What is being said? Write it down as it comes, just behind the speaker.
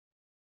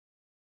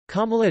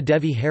Kamala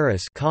Devi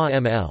Harris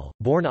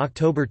born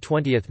October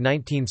 20,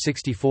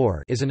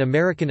 1964, is an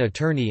American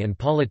attorney and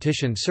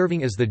politician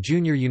serving as the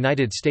junior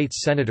United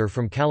States Senator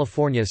from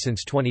California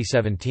since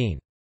 2017.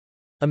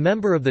 A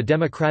member of the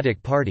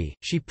Democratic Party,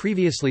 she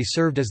previously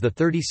served as the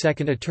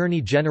 32nd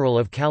Attorney General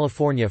of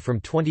California from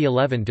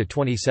 2011 to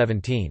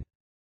 2017.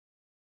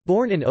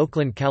 Born in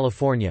Oakland,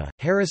 California,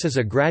 Harris is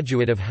a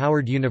graduate of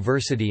Howard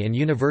University and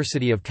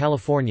University of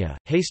California,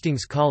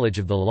 Hastings College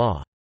of the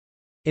Law.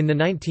 In the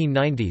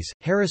 1990s,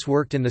 Harris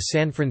worked in the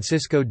San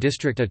Francisco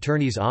District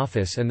Attorney's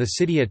Office and the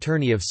City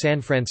Attorney of San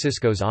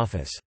Francisco's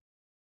office.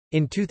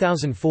 In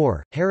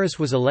 2004, Harris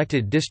was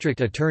elected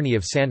District Attorney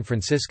of San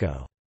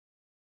Francisco.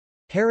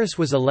 Harris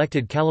was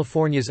elected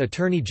California's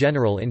Attorney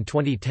General in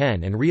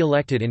 2010 and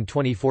re-elected in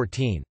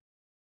 2014.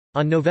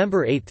 On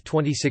November 8,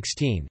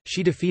 2016,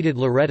 she defeated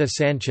Loretta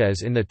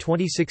Sanchez in the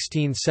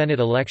 2016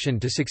 Senate election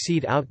to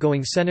succeed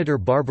outgoing Senator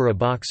Barbara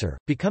Boxer,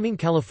 becoming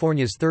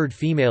California's third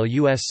female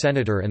U.S.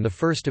 Senator and the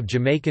first of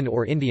Jamaican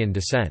or Indian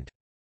descent.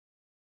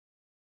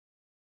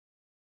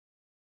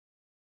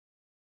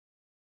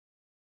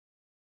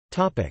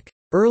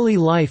 Early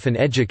life and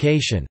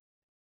education.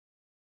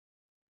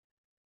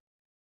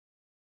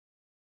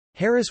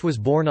 Harris was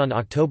born on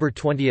October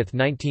 20,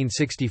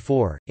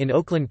 1964, in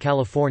Oakland,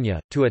 California,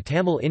 to a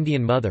Tamil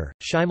Indian mother,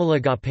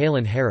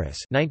 Michelle-Lael Harris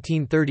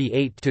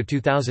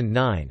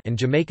 (1938–2009) and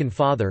Jamaican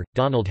father,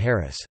 Donald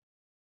Harris.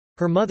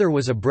 Her mother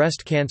was a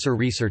breast cancer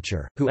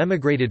researcher, who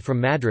emigrated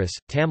from Madras,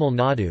 Tamil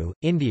Nadu,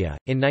 India,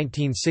 in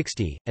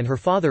 1960, and her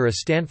father a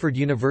Stanford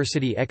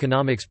University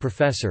economics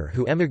professor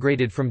who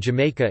emigrated from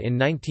Jamaica in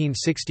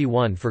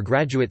 1961 for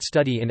graduate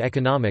study in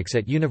economics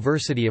at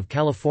University of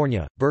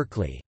California,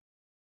 Berkeley.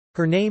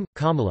 Her name,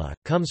 Kamala,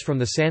 comes from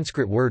the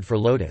Sanskrit word for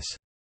lotus.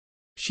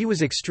 She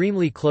was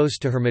extremely close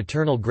to her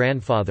maternal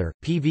grandfather,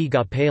 P. V.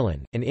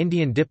 Gopalan, an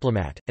Indian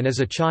diplomat, and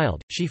as a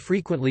child, she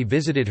frequently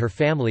visited her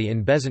family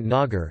in Besant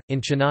Nagar,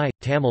 in Chennai,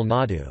 Tamil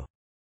Nadu.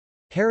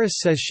 Harris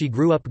says she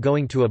grew up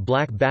going to a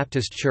Black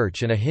Baptist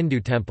church and a Hindu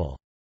temple.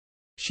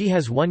 She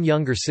has one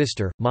younger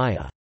sister,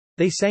 Maya.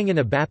 They sang in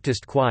a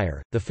Baptist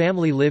choir. The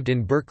family lived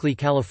in Berkeley,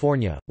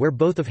 California, where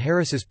both of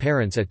Harris's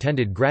parents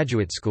attended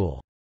graduate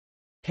school.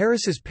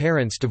 Harris's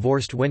parents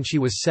divorced when she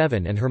was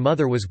 7 and her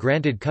mother was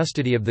granted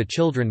custody of the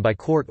children by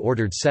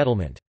court-ordered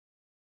settlement.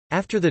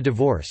 After the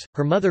divorce,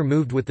 her mother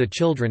moved with the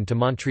children to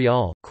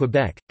Montreal,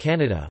 Quebec,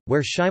 Canada,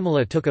 where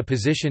Shimala took a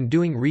position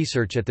doing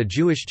research at the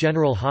Jewish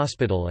General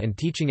Hospital and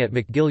teaching at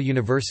McGill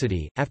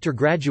University. After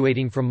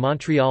graduating from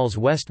Montreal's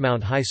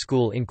Westmount High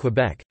School in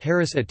Quebec,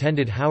 Harris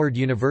attended Howard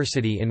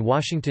University in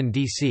Washington,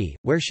 D.C.,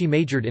 where she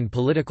majored in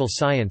political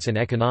science and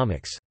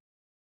economics.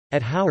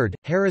 At Howard,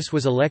 Harris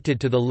was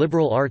elected to the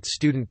Liberal Arts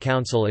Student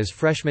Council as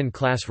freshman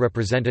class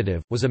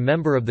representative, was a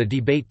member of the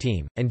debate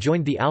team, and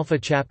joined the Alpha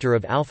chapter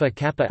of Alpha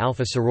Kappa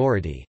Alpha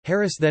sorority.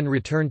 Harris then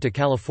returned to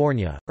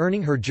California,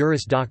 earning her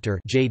Juris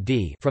Doctor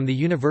 (JD) from the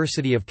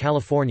University of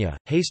California,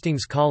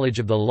 Hastings College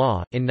of the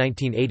Law, in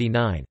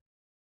 1989.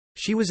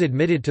 She was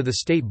admitted to the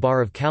State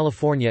Bar of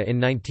California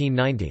in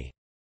 1990.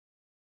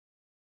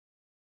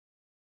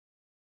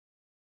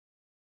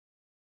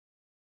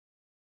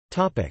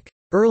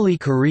 Early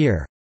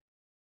career.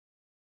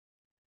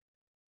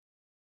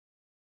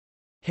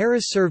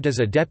 Harris served as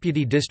a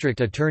deputy district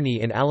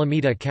attorney in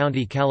Alameda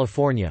County,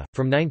 California,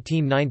 from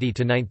 1990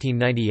 to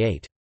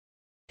 1998.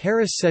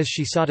 Harris says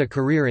she sought a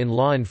career in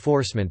law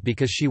enforcement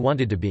because she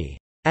wanted to be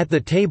at the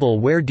table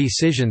where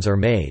decisions are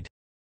made.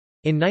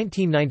 In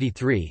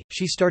 1993,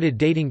 she started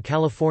dating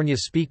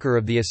California's Speaker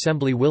of the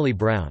Assembly Willie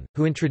Brown,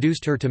 who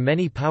introduced her to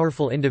many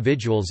powerful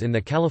individuals in the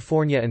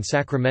California and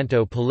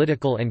Sacramento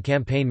political and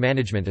campaign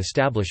management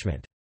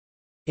establishment.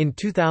 In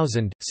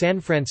 2000, San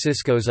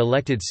Francisco's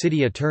elected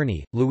city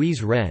attorney,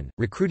 Louise Wren,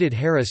 recruited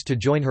Harris to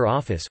join her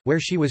office, where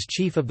she was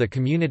chief of the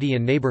Community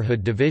and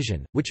Neighborhood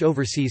Division, which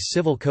oversees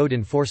civil code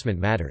enforcement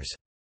matters.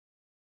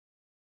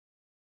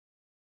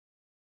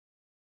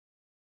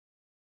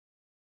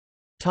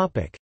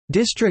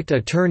 District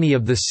Attorney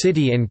of the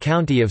City and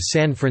County of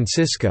San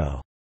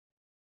Francisco.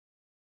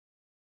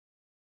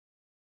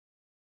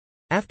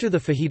 After the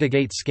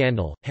Fajitagate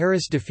scandal,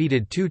 Harris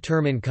defeated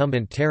two-term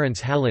incumbent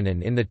Terrence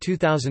Hallinan in the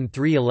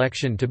 2003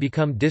 election to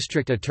become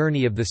District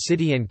Attorney of the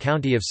City and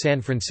County of San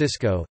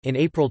Francisco. In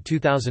April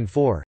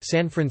 2004,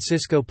 San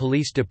Francisco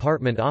Police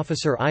Department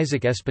officer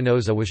Isaac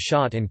Espinoza was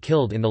shot and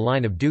killed in the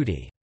line of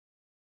duty.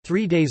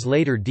 3 days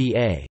later,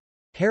 D.A.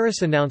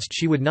 Harris announced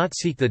she would not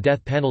seek the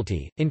death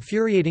penalty,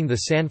 infuriating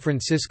the San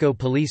Francisco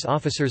Police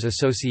Officers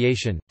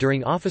Association.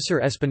 During Officer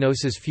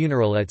Espinosa's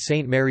funeral at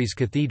St. Mary's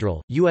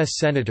Cathedral, U.S.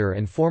 Senator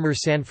and former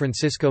San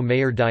Francisco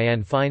Mayor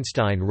Dianne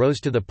Feinstein rose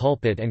to the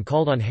pulpit and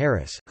called on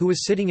Harris, who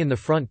was sitting in the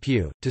front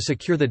pew, to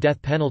secure the death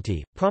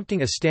penalty,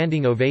 prompting a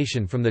standing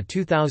ovation from the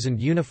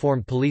 2,000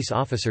 uniformed police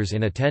officers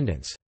in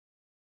attendance.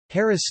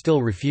 Harris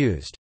still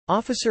refused.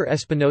 Officer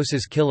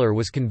Espinosa's killer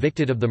was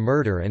convicted of the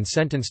murder and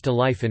sentenced to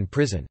life in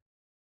prison.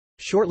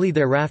 Shortly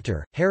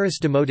thereafter, Harris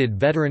demoted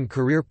veteran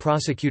career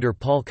prosecutor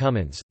Paul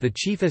Cummins, the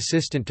chief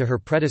assistant to her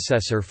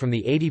predecessor, from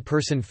the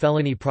 80-person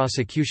felony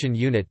prosecution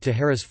unit to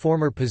Harris'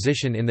 former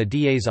position in the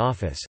DA's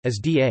office. As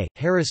DA,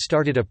 Harris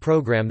started a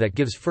program that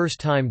gives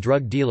first-time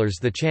drug dealers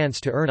the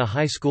chance to earn a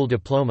high school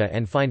diploma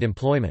and find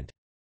employment.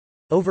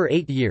 Over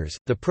 8 years,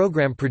 the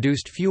program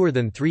produced fewer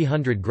than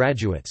 300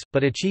 graduates,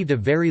 but achieved a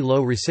very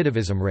low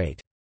recidivism rate.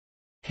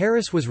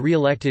 Harris was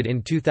re-elected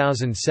in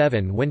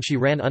 2007 when she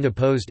ran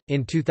unopposed.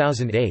 In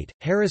 2008,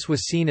 Harris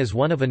was seen as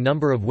one of a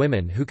number of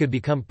women who could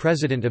become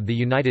President of the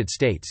United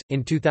States.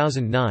 In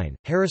 2009,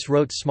 Harris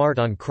wrote Smart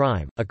on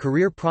Crime, a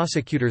career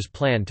prosecutor's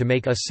plan to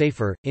make us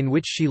safer, in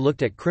which she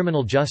looked at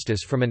criminal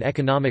justice from an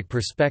economic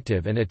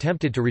perspective and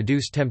attempted to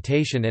reduce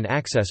temptation and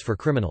access for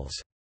criminals.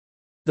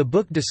 The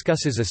book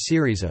discusses a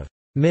series of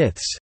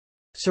myths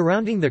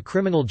surrounding the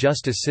criminal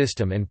justice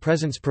system and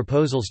presents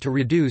proposals to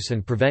reduce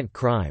and prevent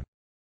crime.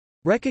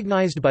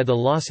 Recognized by the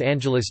Los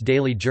Angeles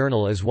Daily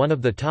Journal as one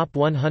of the top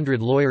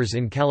 100 lawyers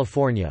in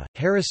California,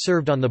 Harris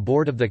served on the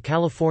board of the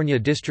California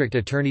District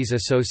Attorneys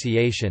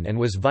Association and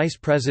was vice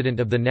president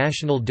of the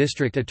National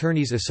District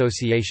Attorneys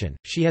Association.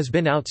 She has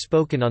been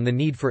outspoken on the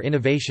need for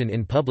innovation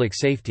in public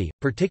safety,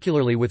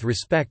 particularly with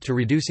respect to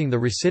reducing the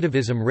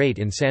recidivism rate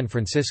in San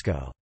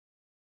Francisco.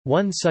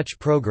 One such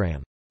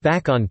program,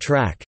 Back on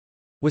Track,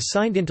 was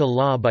signed into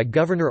law by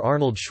Governor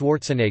Arnold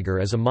Schwarzenegger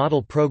as a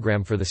model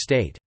program for the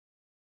state.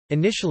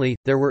 Initially,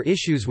 there were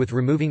issues with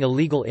removing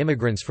illegal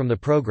immigrants from the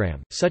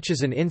program, such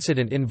as an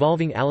incident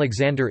involving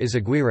Alexander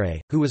Izaguirre,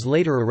 who was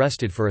later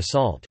arrested for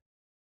assault.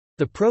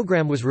 The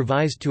program was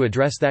revised to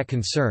address that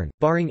concern,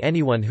 barring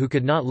anyone who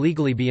could not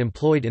legally be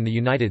employed in the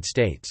United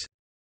States.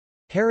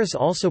 Harris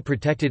also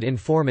protected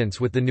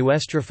informants with the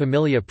Nuestra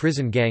Familia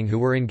prison gang who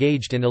were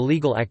engaged in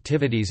illegal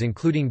activities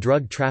including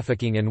drug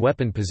trafficking and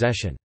weapon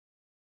possession.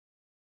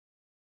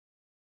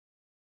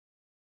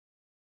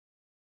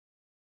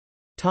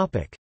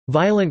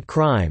 Violent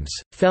crimes,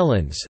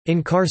 felons,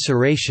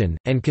 incarceration,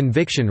 and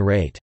conviction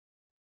rate.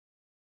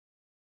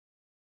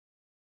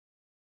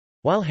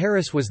 While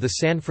Harris was the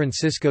San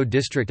Francisco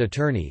district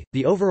attorney,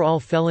 the overall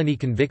felony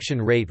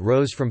conviction rate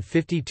rose from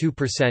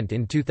 52%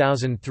 in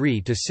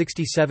 2003 to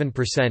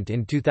 67%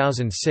 in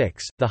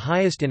 2006, the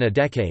highest in a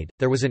decade.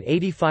 There was an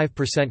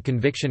 85%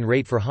 conviction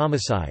rate for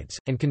homicides,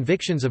 and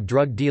convictions of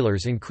drug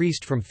dealers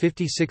increased from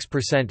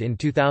 56% in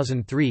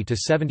 2003 to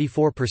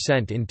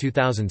 74% in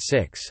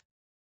 2006.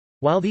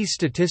 While these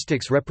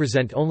statistics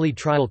represent only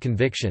trial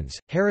convictions,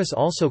 Harris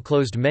also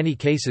closed many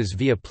cases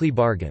via plea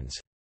bargains.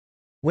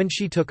 When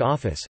she took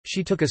office,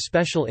 she took a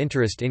special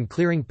interest in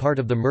clearing part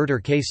of the murder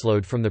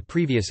caseload from the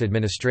previous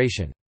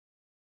administration.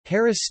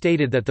 Harris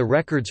stated that the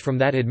records from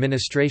that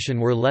administration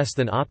were less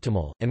than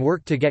optimal, and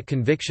worked to get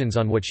convictions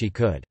on what she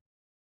could.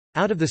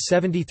 Out of the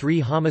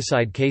 73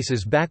 homicide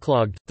cases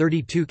backlogged,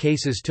 32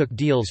 cases took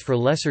deals for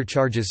lesser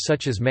charges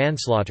such as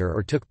manslaughter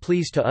or took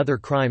pleas to other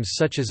crimes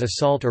such as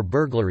assault or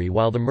burglary,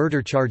 while the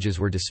murder charges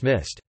were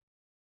dismissed.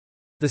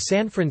 The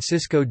San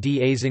Francisco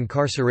DA's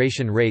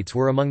incarceration rates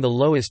were among the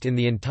lowest in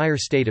the entire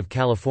state of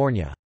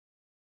California.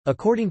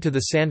 According to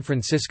the San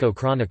Francisco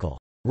Chronicle,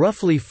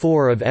 roughly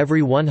 4 of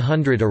every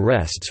 100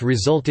 arrests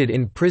resulted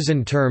in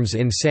prison terms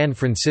in San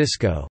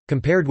Francisco,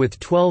 compared with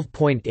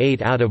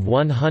 12.8 out of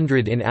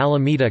 100 in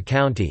Alameda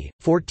County,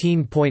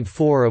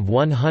 14.4 of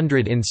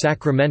 100 in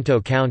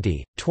Sacramento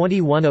County,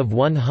 21 of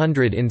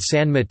 100 in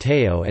San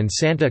Mateo and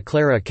Santa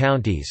Clara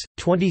counties,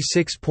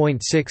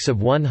 26.6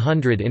 of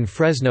 100 in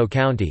Fresno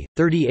County,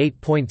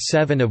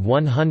 38.7 of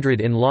 100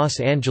 in Los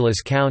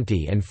Angeles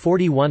County and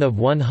 41 of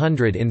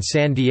 100 in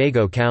San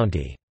Diego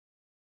County.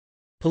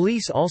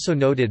 Police also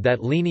noted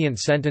that lenient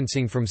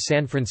sentencing from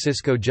San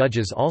Francisco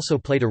judges also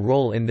played a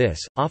role in this.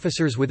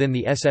 Officers within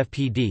the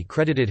SFPD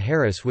credited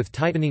Harris with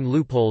tightening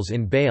loopholes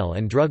in bail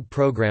and drug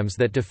programs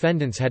that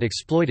defendants had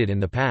exploited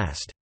in the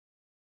past.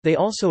 They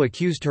also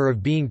accused her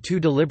of being too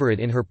deliberate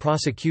in her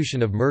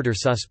prosecution of murder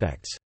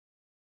suspects.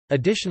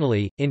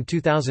 Additionally, in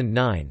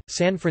 2009,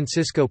 San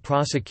Francisco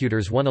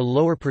prosecutors won a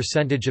lower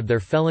percentage of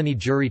their felony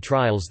jury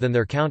trials than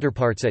their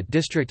counterparts at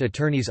district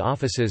attorneys'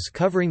 offices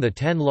covering the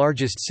 10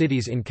 largest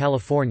cities in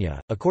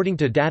California, according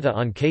to data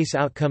on case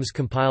outcomes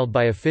compiled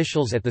by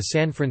officials at the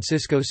San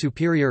Francisco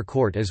Superior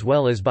Court as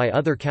well as by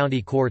other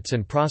county courts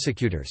and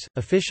prosecutors.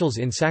 Officials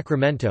in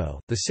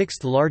Sacramento, the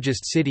 6th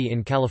largest city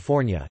in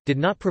California, did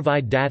not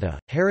provide data.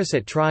 Harris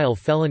at trial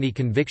felony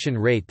conviction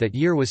rate that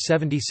year was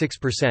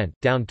 76%,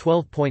 down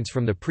 12 points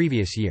from the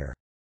previous year.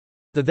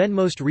 The then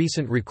most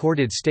recent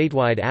recorded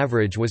statewide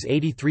average was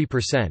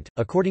 83%,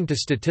 according to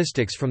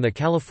statistics from the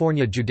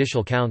California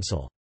Judicial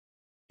Council.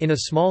 In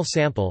a small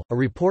sample, a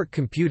report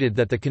computed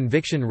that the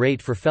conviction rate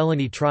for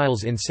felony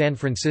trials in San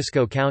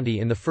Francisco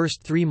County in the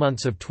first 3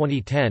 months of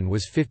 2010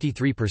 was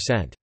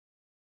 53%.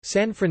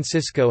 San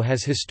Francisco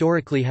has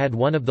historically had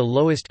one of the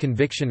lowest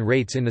conviction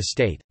rates in the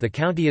state. The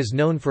county is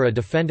known for a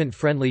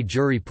defendant-friendly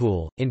jury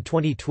pool. In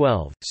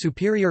 2012,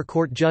 Superior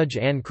Court Judge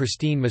Anne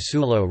Christine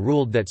Masullo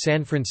ruled that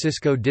San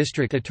Francisco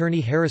District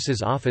Attorney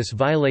Harris's office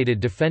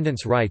violated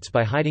defendants' rights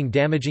by hiding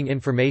damaging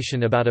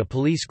information about a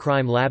police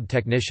crime lab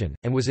technician,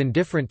 and was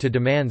indifferent to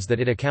demands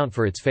that it account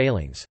for its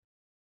failings.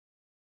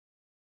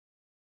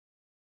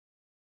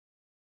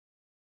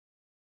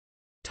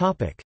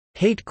 Topic: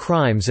 Hate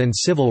crimes and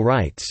civil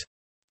rights.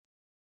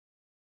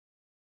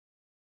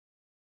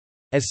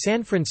 As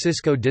San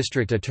Francisco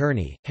District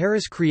Attorney,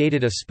 Harris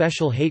created a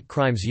special hate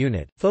crimes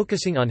unit,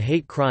 focusing on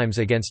hate crimes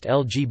against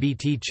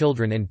LGBT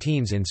children and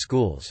teens in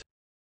schools.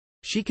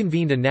 She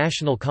convened a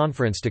national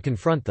conference to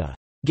confront the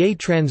gay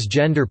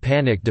transgender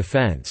panic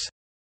defense,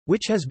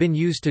 which has been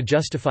used to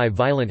justify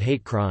violent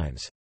hate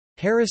crimes.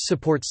 Harris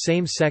supports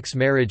same-sex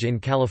marriage in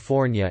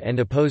California and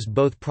opposed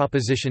both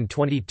Proposition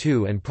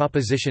 22 and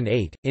Proposition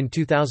 8. In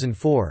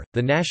 2004,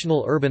 the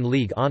National Urban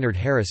League honored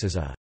Harris as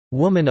a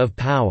woman of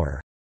power.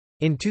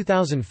 In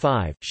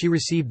 2005, she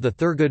received the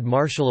Thurgood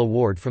Marshall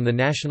Award from the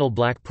National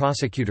Black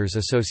Prosecutors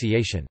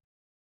Association.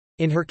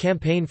 In her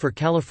campaign for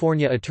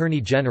California Attorney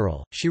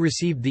General, she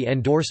received the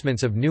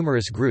endorsements of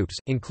numerous groups,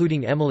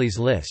 including Emily's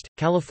List,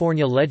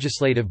 California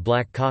Legislative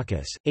Black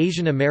Caucus,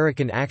 Asian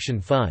American Action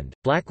Fund,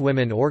 Black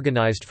Women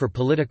Organized for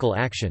Political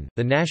Action,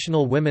 the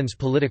National Women's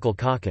Political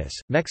Caucus,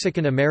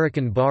 Mexican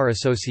American Bar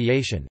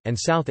Association, and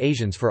South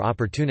Asians for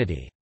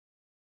Opportunity.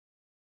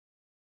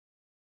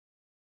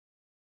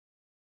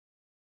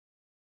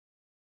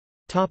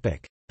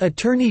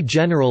 Attorney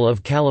General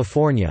of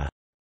California.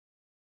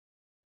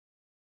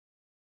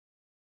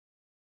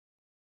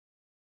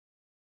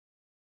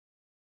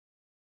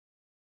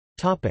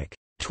 Topic: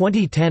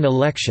 2010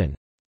 election.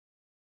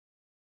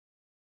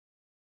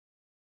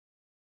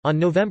 On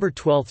November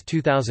 12,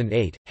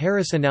 2008,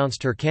 Harris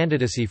announced her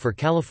candidacy for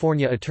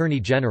California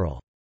Attorney General.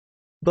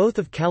 Both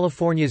of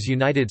California's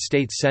United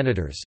States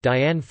Senators,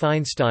 Dianne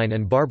Feinstein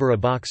and Barbara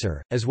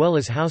Boxer, as well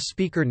as House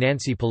Speaker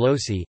Nancy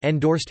Pelosi,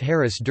 endorsed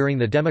Harris during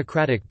the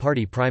Democratic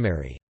Party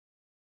primary.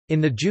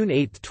 In the June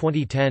 8,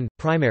 2010,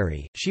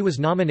 primary, she was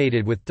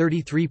nominated with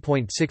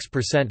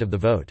 33.6% of the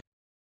vote.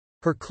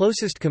 Her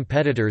closest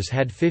competitors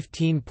had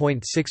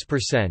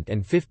 15.6%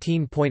 and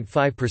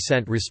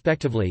 15.5%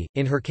 respectively.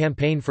 In her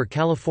campaign for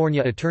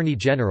California Attorney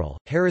General,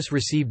 Harris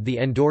received the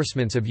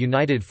endorsements of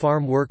United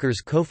Farm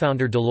Workers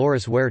co-founder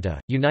Dolores Huerta,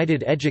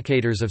 United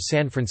Educators of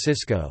San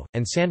Francisco,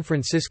 and San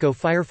Francisco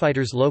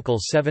Firefighters Local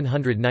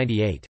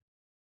 798.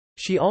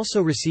 She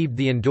also received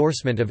the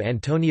endorsement of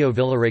Antonio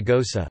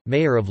Villaraigosa,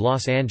 mayor of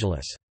Los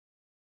Angeles.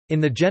 In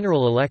the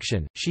general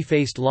election, she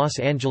faced Los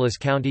Angeles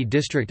County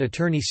District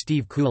Attorney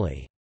Steve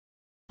Cooley.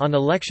 On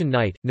election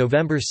night,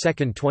 November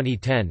 2,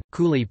 2010,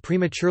 Cooley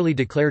prematurely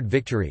declared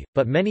victory,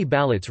 but many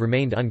ballots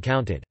remained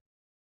uncounted.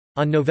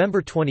 On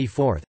November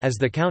 24, as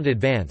the count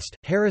advanced,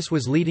 Harris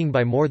was leading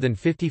by more than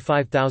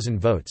 55,000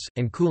 votes,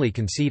 and Cooley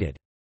conceded.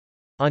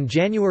 On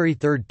January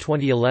 3,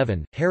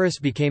 2011, Harris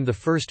became the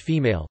first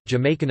female,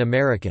 Jamaican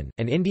American,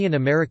 and Indian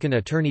American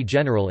Attorney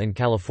General in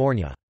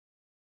California.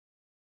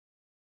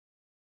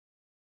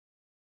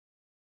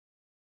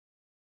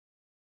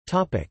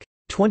 Topic: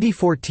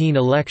 2014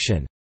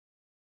 election.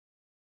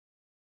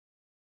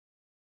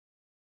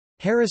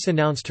 Harris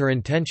announced her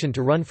intention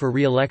to run for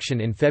re-election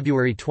in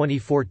February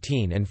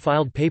 2014 and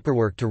filed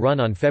paperwork to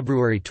run on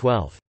February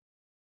 12.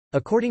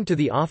 According to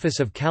the Office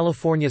of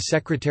California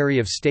Secretary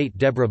of State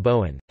Deborah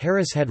Bowen,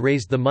 Harris had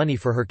raised the money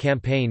for her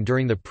campaign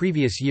during the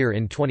previous year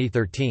in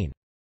 2013.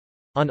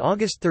 On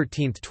August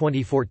 13,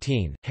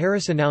 2014,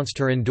 Harris announced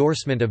her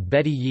endorsement of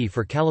Betty Yee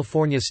for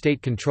California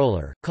State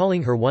Comptroller,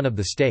 calling her one of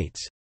the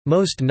state's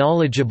most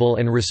knowledgeable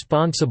and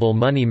responsible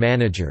money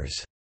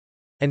managers,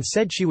 and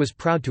said she was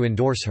proud to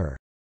endorse her.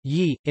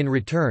 Yee, in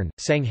return,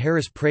 sang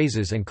Harris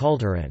praises and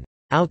called her an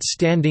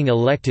outstanding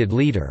elected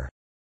leader.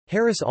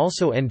 Harris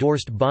also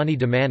endorsed Bonnie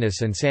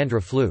DeManis and Sandra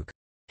Fluke.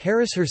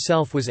 Harris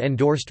herself was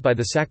endorsed by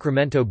the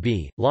Sacramento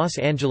Bee, Los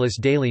Angeles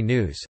Daily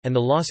News, and the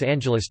Los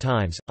Angeles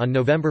Times. On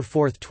November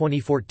 4,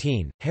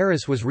 2014,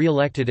 Harris was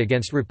re-elected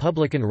against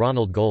Republican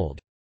Ronald Gold.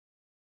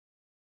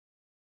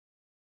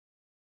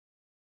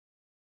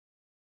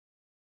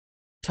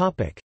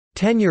 Topic: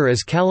 Tenure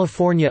as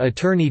California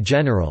Attorney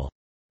General.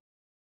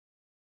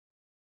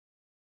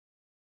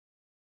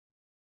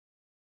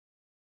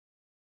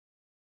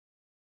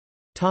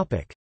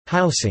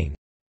 Housing.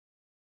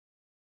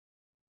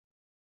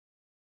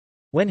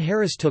 When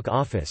Harris took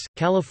office,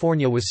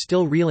 California was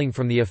still reeling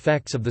from the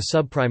effects of the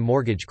subprime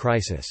mortgage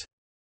crisis.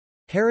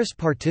 Harris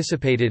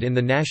participated in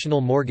the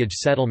national mortgage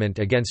settlement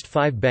against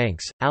 5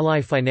 banks,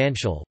 Ally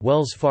Financial,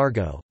 Wells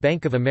Fargo,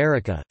 Bank of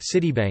America,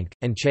 Citibank,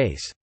 and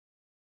Chase.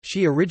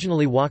 She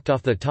originally walked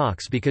off the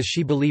talks because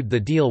she believed the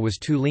deal was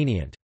too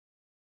lenient.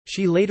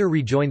 She later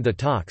rejoined the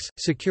talks,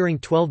 securing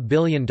 $12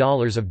 billion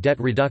of debt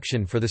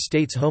reduction for the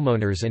state's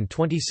homeowners and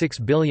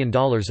 $26 billion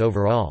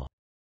overall.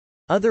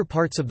 Other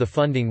parts of the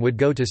funding would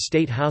go to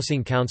state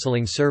housing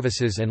counseling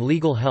services and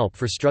legal help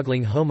for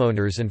struggling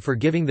homeowners and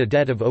forgiving the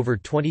debt of over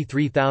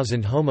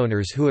 23,000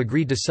 homeowners who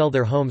agreed to sell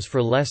their homes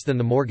for less than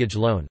the mortgage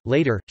loan.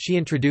 Later, she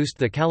introduced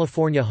the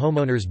California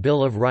Homeowners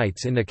Bill of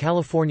Rights in the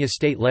California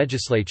state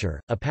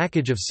legislature, a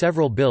package of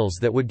several bills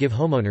that would give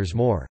homeowners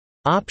more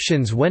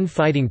options when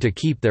fighting to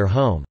keep their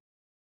home.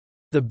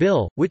 The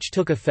bill, which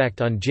took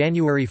effect on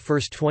January 1,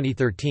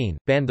 2013,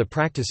 banned the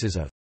practices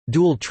of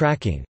dual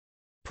tracking,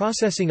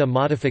 processing a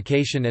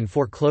modification and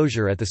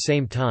foreclosure at the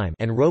same time,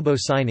 and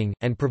robo-signing,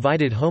 and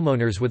provided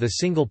homeowners with a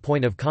single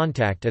point of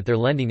contact at their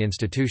lending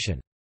institution.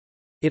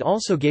 It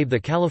also gave the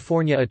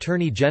California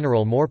Attorney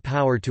General more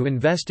power to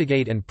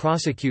investigate and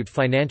prosecute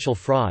financial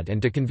fraud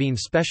and to convene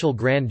special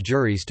grand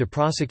juries to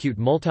prosecute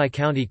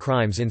multi-county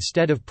crimes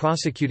instead of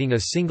prosecuting a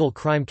single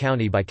crime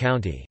county by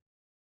county.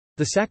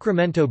 The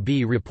Sacramento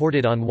Bee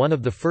reported on one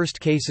of the first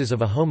cases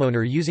of a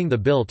homeowner using the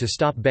bill to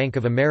stop Bank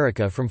of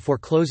America from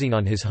foreclosing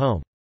on his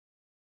home.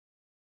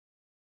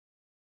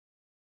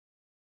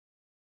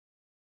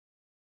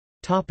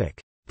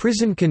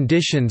 Prison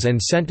conditions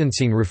and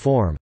sentencing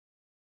reform.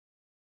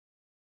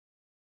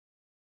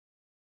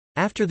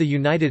 After the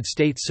United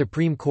States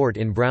Supreme Court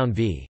in Brown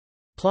v.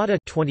 Plata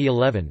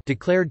 2011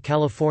 declared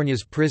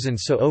California's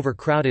prisons so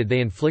overcrowded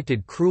they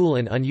inflicted cruel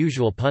and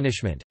unusual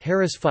punishment,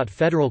 Harris fought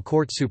federal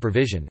court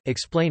supervision,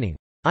 explaining,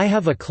 "I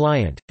have a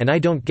client, and I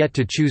don't get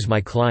to choose my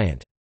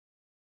client."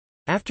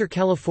 After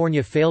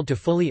California failed to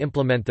fully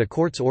implement the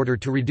court's order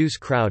to reduce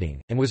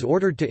crowding, and was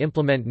ordered to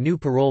implement new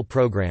parole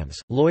programs,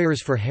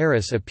 lawyers for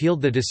Harris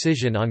appealed the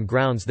decision on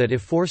grounds that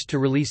if forced to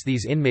release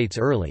these inmates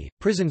early,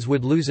 prisons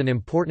would lose an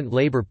important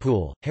labor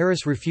pool.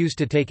 Harris refused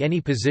to take any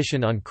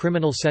position on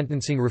criminal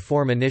sentencing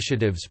reform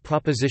initiatives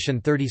Proposition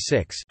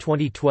 36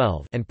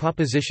 (2012) and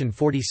Proposition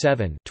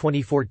 47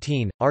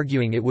 (2014),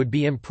 arguing it would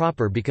be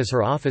improper because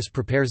her office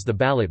prepares the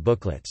ballot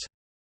booklets.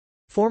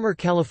 Former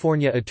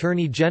California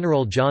Attorney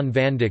General John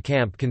Van de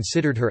Kamp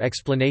considered her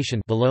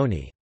explanation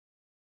baloney.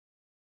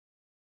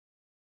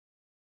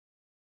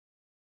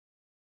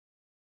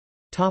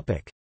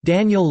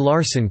 Daniel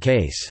Larsen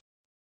case.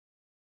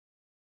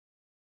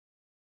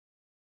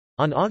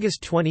 On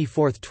August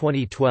 24,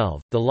 2012,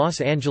 the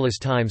Los Angeles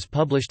Times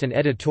published an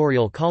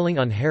editorial calling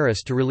on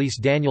Harris to release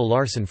Daniel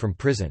Larsen from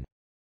prison.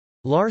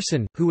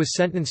 Larsen, who was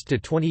sentenced to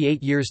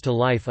 28 years to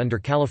life under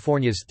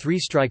California's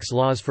three-strikes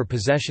laws for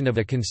possession of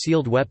a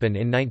concealed weapon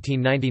in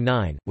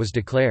 1999, was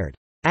declared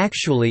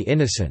actually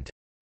innocent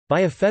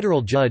by a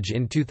federal judge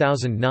in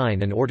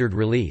 2009 and ordered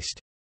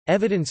released.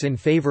 Evidence in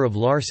favor of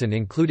Larsen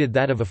included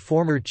that of a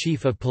former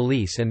chief of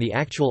police and the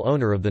actual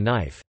owner of the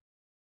knife.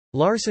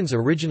 Larsen's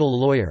original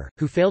lawyer,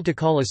 who failed to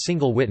call a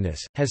single witness,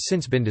 has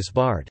since been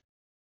disbarred.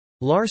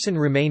 Larsen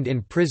remained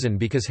in prison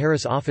because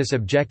Harris' office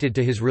objected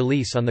to his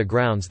release on the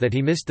grounds that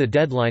he missed the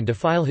deadline to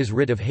file his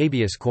writ of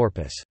habeas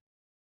corpus.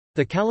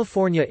 The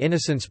California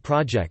Innocence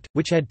Project,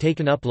 which had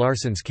taken up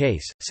Larsen's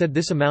case, said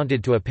this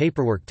amounted to a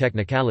paperwork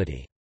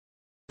technicality.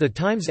 The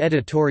Times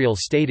editorial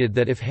stated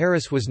that if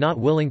Harris was not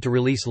willing to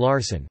release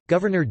Larsen,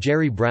 Governor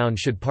Jerry Brown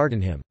should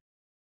pardon him.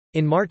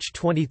 In March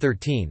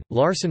 2013,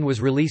 Larsen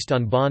was released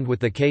on bond with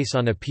the case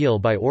on appeal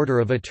by order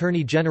of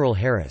Attorney General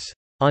Harris,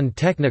 on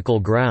technical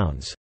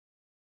grounds.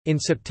 In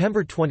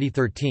September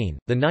 2013,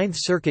 the Ninth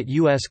Circuit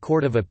U.S.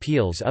 Court of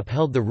Appeals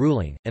upheld the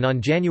ruling, and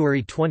on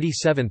January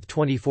 27,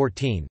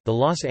 2014, the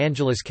Los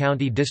Angeles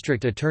County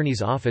District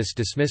Attorney's Office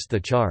dismissed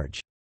the charge.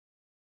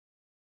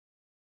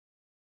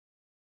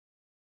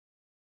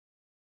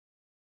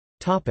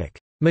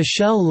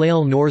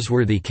 Michelle-Lael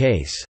Norsworthy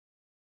case.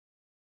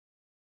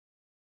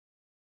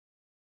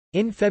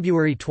 In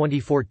February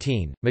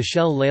 2014,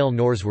 Michelle-Lael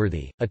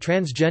Norsworthy, a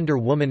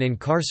transgender woman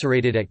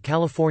incarcerated at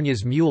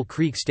California's Mule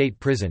Creek State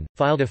Prison,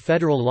 filed a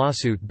federal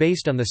lawsuit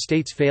based on the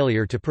state's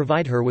failure to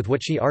provide her with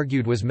what she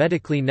argued was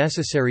medically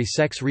necessary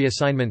sex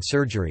reassignment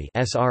surgery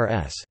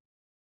 (SRS).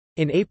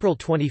 In April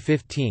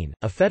 2015,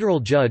 a federal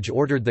judge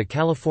ordered the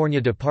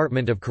California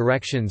Department of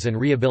Corrections and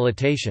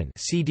Rehabilitation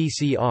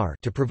 (CDCR)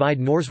 to provide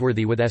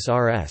Norsworthy with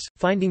SRS,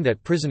 finding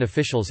that prison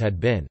officials had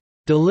been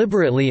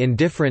deliberately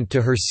indifferent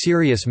to her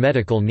serious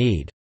medical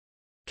need.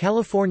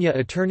 California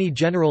Attorney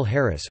General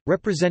Harris,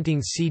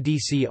 representing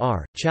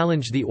CDCR,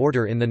 challenged the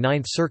order in the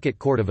Ninth Circuit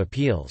Court of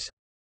Appeals.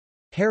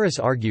 Harris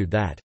argued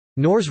that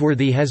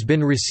Norsworthy has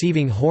been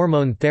receiving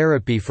hormone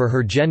therapy for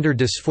her gender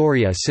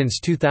dysphoria since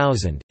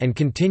 2000, and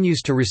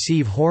continues to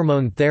receive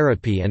hormone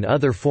therapy and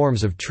other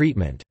forms of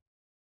treatment,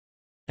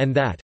 and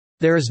that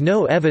there is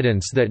no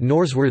evidence that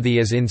Norsworthy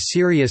is in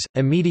serious,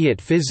 immediate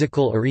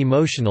physical or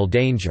emotional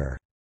danger.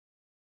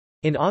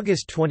 In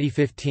August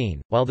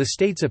 2015, while the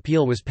state's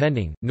appeal was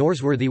pending,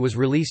 Norsworthy was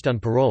released on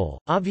parole,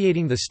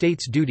 obviating the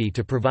state's duty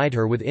to provide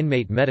her with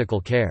inmate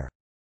medical care.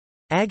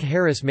 AG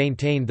Harris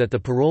maintained that the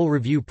parole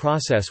review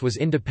process was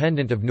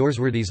independent of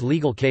Norsworthy's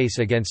legal case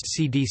against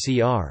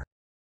CDCR.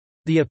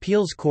 The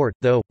appeals court,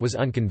 though, was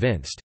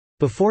unconvinced.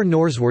 Before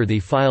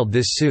Norsworthy filed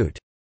this suit,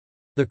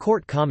 the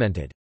court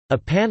commented, "A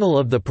panel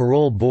of the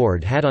parole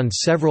board had on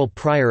several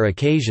prior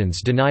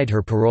occasions denied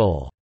her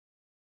parole."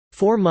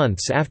 4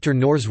 months after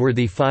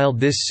Norsworthy filed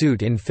this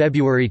suit in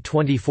February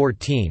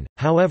 2014,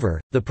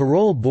 however, the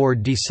parole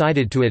board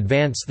decided to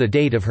advance the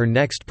date of her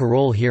next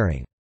parole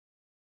hearing.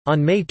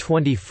 On May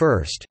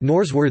 21,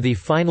 Norsworthy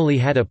finally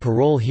had a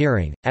parole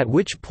hearing, at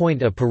which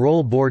point a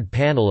parole board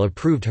panel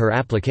approved her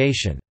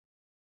application.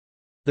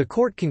 The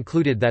court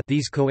concluded that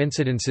these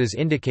coincidences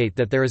indicate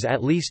that there is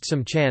at least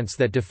some chance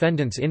that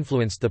defendants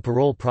influenced the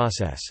parole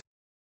process.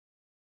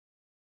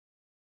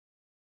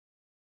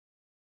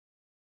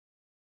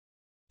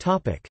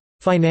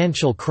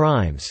 Financial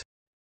crimes.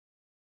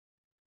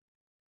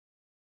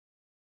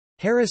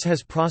 Harris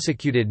has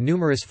prosecuted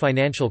numerous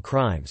financial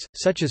crimes,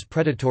 such as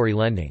predatory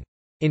lending.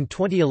 In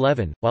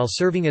 2011, while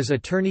serving as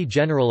Attorney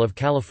General of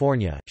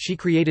California, she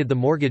created the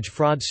Mortgage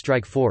Fraud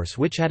Strike Force,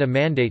 which had a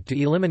mandate to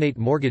eliminate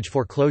mortgage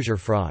foreclosure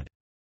fraud.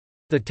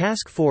 The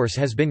task force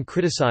has been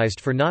criticized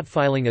for not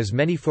filing as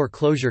many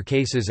foreclosure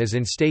cases as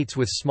in states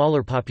with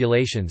smaller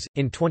populations.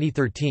 In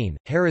 2013,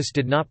 Harris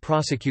did not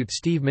prosecute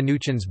Steve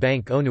Mnuchin's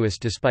bank onus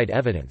despite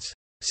evidence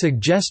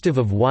suggestive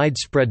of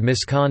widespread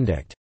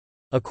misconduct,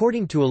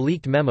 according to a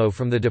leaked memo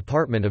from the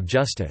Department of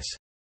Justice.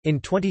 In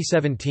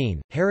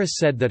 2017, Harris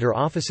said that her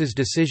office's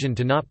decision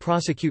to not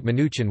prosecute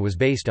Mnuchin was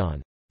based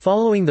on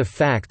following the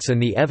facts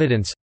and the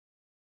evidence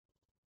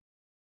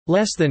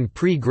less than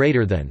pre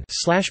greater than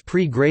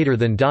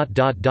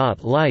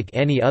like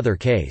any other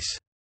case.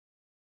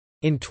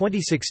 In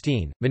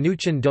 2016,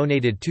 Mnuchin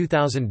donated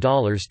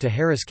 $2,000 to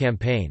Harris'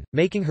 campaign,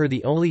 making her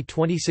the only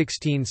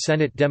 2016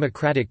 Senate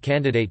Democratic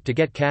candidate to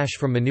get cash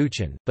from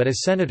Mnuchin, but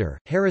as senator,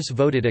 Harris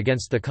voted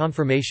against the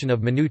confirmation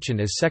of Mnuchin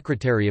as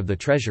Secretary of the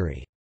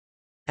Treasury.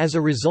 As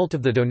a result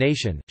of the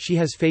donation, she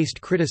has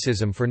faced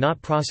criticism for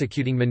not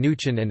prosecuting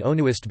Mnuchin and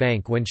Onuist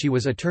Bank when she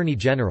was Attorney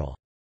General.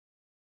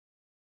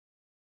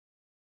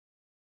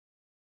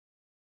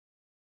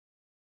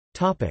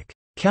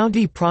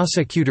 County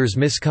prosecutors'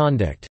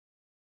 misconduct.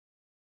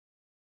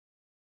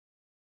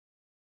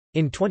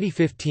 In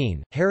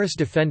 2015, Harris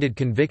defended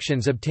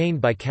convictions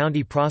obtained by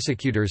county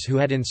prosecutors who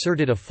had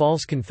inserted a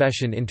false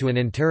confession into an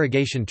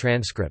interrogation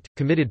transcript,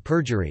 committed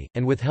perjury,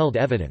 and withheld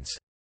evidence.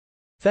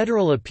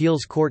 Federal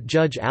Appeals Court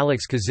Judge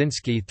Alex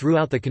Kaczynski threw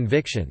out the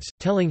convictions,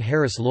 telling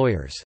Harris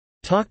lawyers,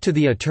 "Talk to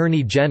the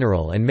Attorney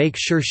General and make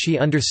sure she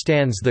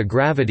understands the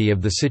gravity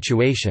of the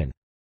situation."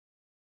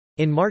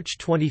 In March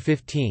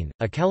 2015,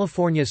 a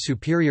California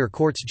Superior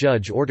Court's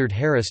judge ordered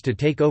Harris to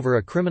take over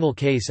a criminal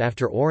case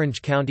after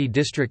Orange County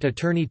District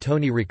Attorney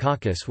Tony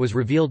Rikakis was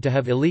revealed to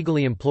have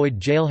illegally employed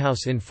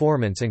jailhouse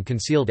informants and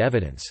concealed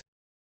evidence.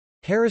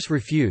 Harris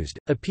refused,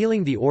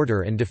 appealing the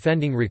order and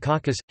defending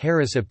Rikakis.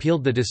 Harris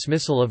appealed the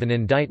dismissal of an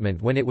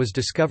indictment when it was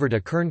discovered a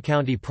Kern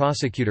County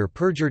prosecutor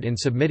perjured in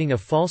submitting a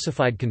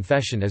falsified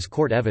confession as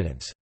court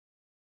evidence.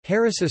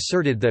 Harris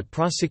asserted that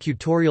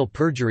prosecutorial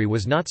perjury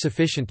was not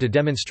sufficient to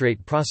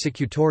demonstrate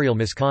prosecutorial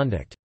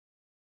misconduct.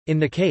 In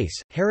the case,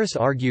 Harris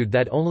argued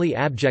that only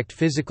abject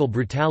physical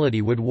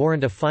brutality would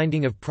warrant a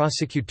finding of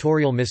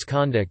prosecutorial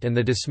misconduct and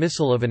the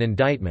dismissal of an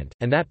indictment,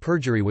 and that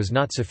perjury was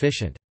not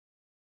sufficient.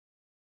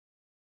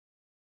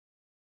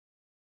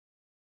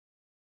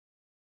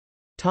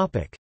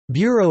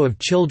 Bureau of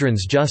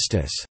Children's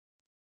Justice.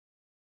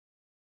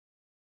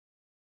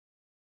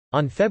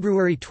 On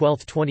February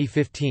 12,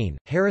 2015,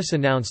 Harris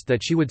announced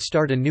that she would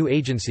start a new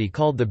agency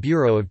called the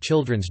Bureau of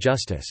Children's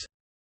Justice.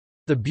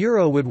 The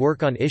Bureau would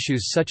work on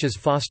issues such as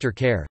foster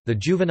care, the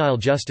juvenile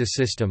justice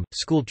system,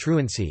 school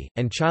truancy,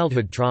 and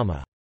childhood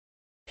trauma.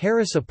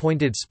 Harris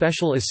appointed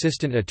Special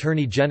Assistant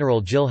Attorney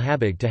General Jill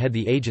Habig to head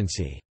the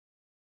agency.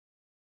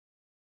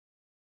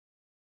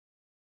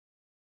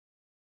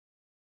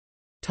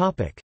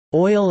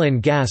 Oil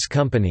and gas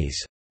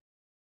companies.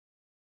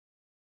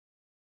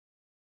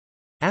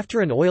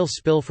 After an oil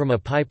spill from a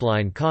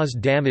pipeline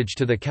caused damage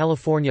to the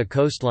California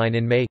coastline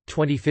in May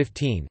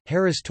 2015,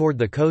 Harris toured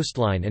the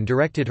coastline and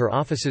directed her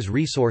office's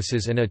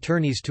resources and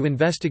attorneys to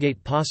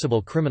investigate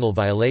possible criminal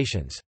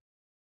violations.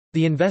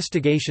 The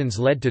investigations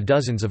led to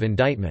dozens of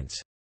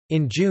indictments.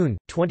 In June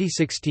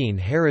 2016,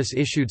 Harris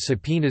issued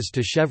subpoenas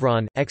to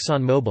Chevron,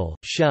 ExxonMobil,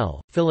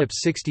 Shell,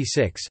 Phillips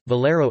 66,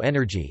 Valero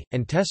Energy,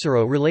 and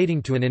Tesoro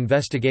relating to an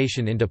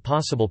investigation into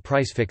possible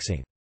price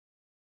fixing.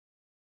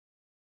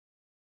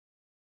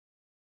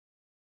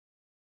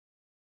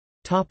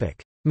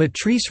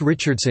 Mitrice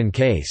Richardson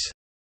case.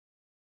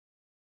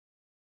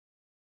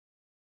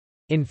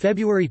 In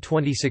February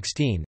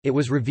 2016, it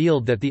was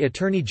revealed that the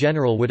Attorney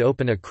General would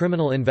open a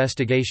criminal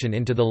investigation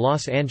into the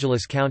Los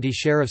Angeles County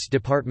Sheriff's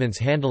Department's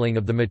handling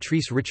of the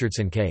Mitrice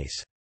Richardson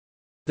case.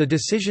 The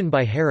decision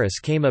by Harris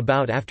came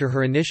about after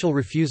her initial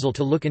refusal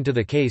to look into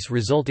the case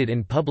resulted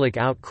in public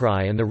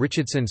outcry and the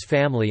Richardsons'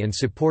 family and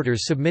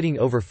supporters submitting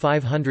over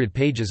 500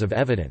 pages of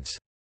evidence.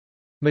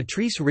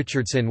 Mitrice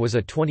Richardson was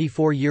a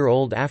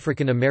 24-year-old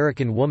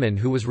African-American woman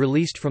who was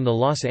released from the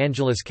Los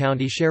Angeles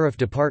County Sheriff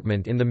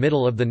Department in the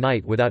middle of the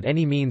night without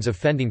any means of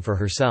fending for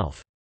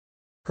herself.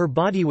 Her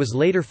body was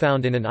later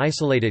found in an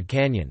isolated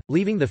canyon,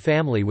 leaving the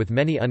family with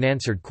many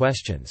unanswered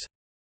questions.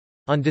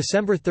 On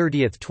December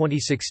 30,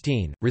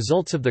 2016,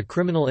 results of the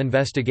criminal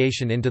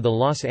investigation into the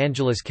Los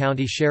Angeles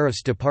County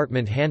Sheriff's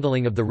Department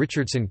handling of the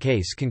Richardson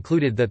case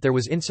concluded that there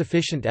was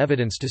insufficient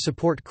evidence to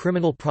support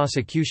criminal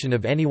prosecution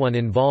of anyone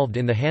involved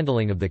in the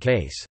handling of the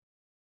case.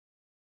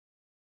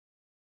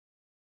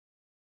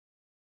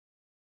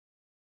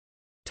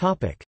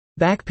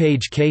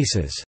 Backpage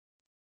cases.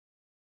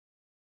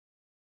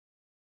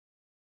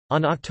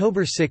 On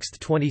October 6,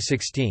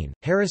 2016,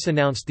 Harris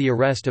announced the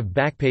arrest of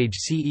Backpage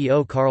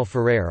CEO Carl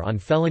Ferrer on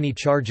felony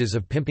charges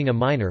of pimping a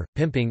minor,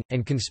 pimping,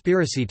 and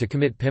conspiracy to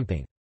commit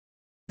pimping.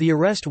 The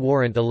arrest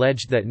warrant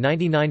alleged that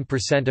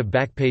 99% of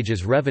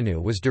Backpage's revenue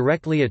was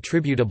directly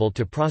attributable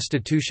to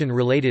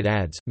prostitution-related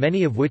ads,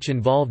 many of which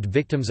involved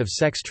victims of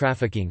sex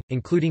trafficking,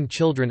 including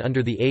children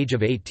under the age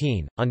of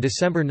 18. On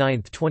December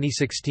 9,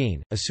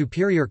 2016, a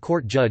Superior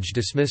Court judge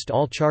dismissed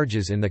all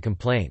charges in the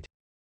complaint.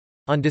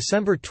 On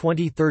December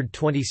 23,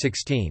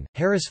 2016,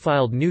 Harris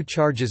filed new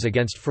charges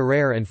against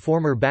Ferrer and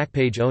former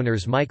Backpage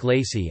owners Mike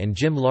Lacey and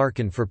Jim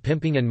Larkin for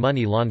pimping and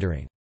money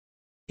laundering.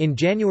 In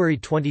January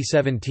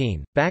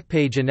 2017,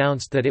 Backpage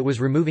announced that it was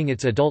removing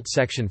its adult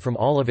section from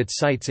all of its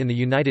sites in the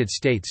United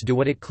States due to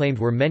what it claimed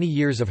were many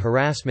years of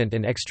harassment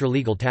and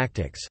extra-legal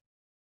tactics.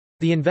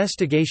 The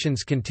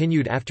investigations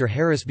continued after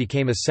Harris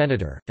became a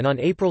senator, and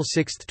on April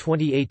 6,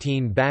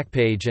 2018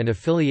 Backpage and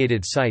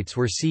affiliated sites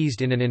were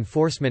seized in an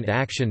enforcement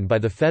action by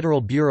the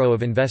Federal Bureau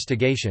of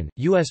Investigation,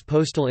 U.S.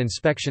 Postal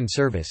Inspection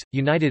Service,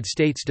 United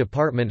States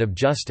Department of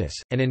Justice,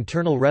 and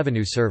Internal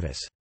Revenue Service.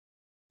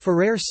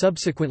 Ferrer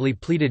subsequently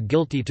pleaded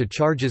guilty to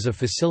charges of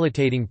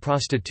facilitating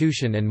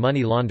prostitution and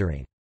money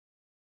laundering.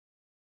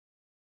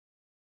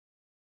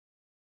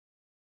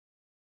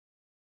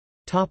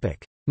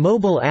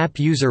 Mobile app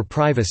user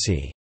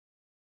privacy.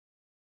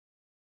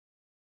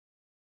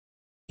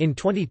 In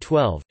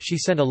 2012, she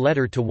sent a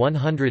letter to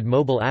 100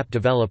 mobile app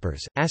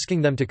developers,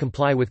 asking them to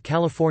comply with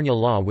California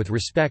law with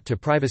respect to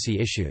privacy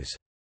issues.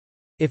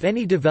 If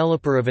any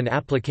developer of an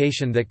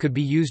application that could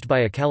be used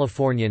by a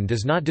Californian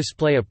does not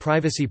display a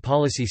privacy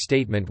policy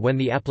statement when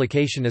the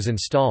application is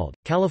installed,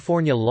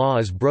 California law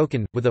is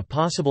broken, with a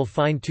possible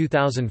fine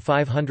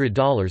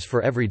 $2,500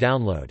 for every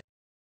download.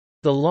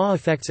 The law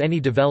affects any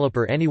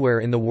developer anywhere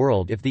in the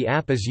world if the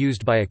app is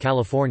used by a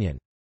Californian.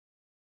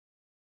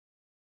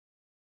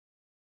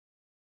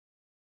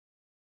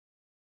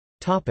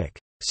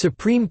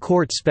 Supreme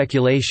Court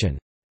speculation.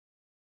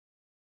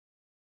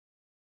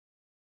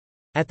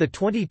 At the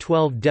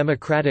 2012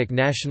 Democratic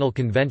National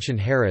Convention,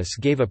 Harris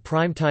gave a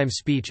primetime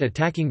speech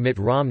attacking Mitt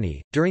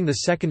Romney. During the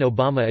second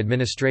Obama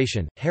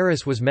administration,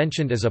 Harris was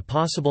mentioned as a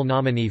possible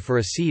nominee for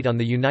a seat on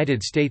the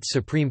United States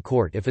Supreme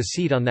Court if a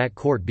seat on that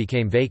court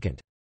became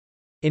vacant.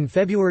 In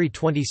February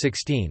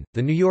 2016,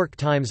 The New York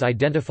Times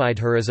identified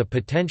her as a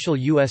potential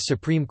U.S.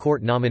 Supreme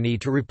Court nominee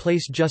to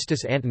replace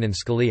Justice Antonin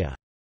Scalia.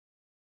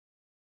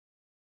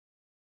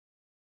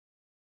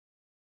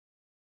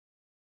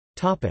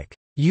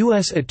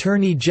 U.S.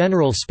 Attorney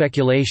General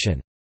speculation.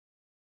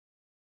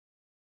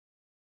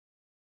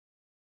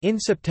 In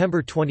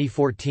September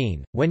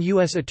 2014, when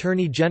U.S.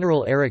 Attorney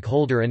General Eric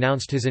Holder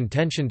announced his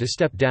intention to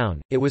step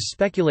down, it was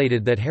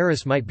speculated that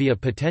Harris might be a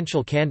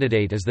potential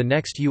candidate as the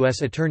next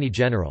U.S. Attorney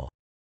General.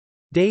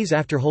 Days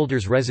after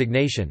Holder's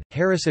resignation,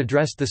 Harris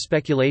addressed the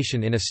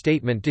speculation in a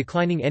statement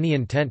declining any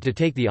intent to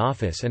take the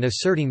office and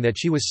asserting that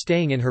she was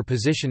staying in her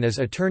position as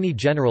Attorney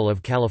General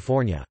of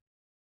California.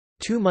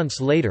 2 months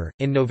later,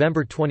 in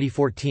November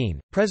 2014,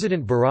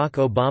 President Barack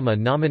Obama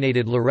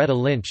nominated Loretta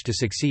Lynch to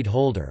succeed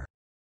Holder.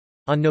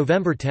 On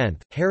November 10,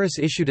 Harris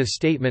issued a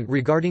statement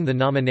regarding the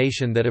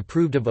nomination that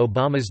approved of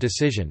Obama's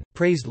decision,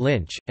 praised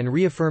Lynch, and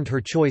reaffirmed her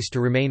choice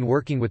to remain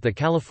working with the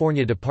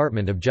California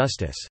Department of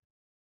Justice.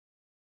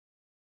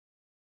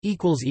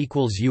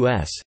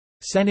 U.S.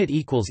 Senate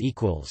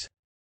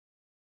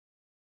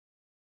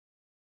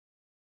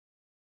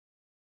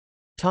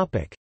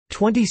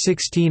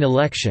 2016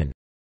 election.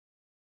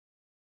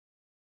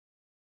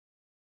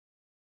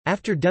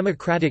 After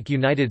Democratic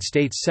United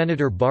States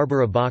Senator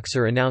Barbara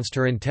Boxer announced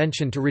her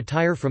intention to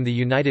retire from the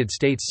United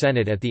States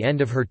Senate at the end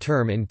of her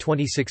term in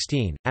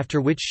 2016, after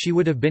which she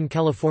would have been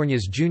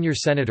California's junior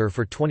senator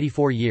for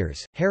 24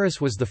 years, Harris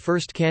was the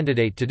first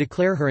candidate to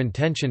declare her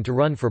intention to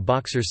run for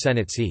Boxer's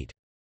Senate seat.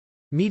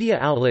 Media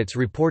outlets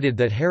reported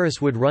that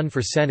Harris would run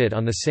for Senate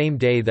on the same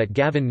day that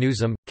Gavin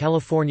Newsom,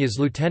 California's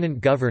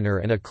lieutenant governor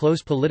and a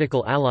close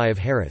political ally of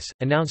Harris,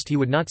 announced he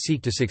would not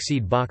seek to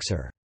succeed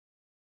Boxer.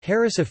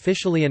 Harris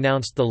officially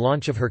announced the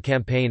launch of her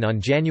campaign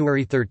on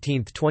January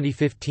 13,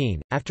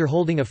 2015. After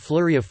holding a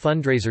flurry of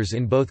fundraisers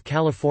in both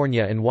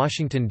California and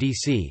Washington,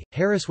 D.C.,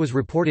 Harris was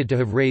reported to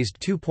have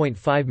raised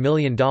 $2.5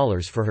 million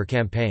for her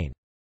campaign.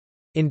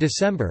 In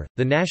December,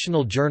 the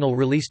National Journal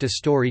released a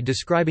story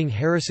describing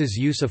Harris's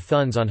use of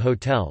funds on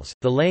hotels,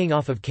 the laying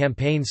off of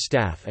campaign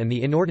staff and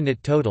the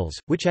inordinate totals,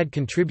 which had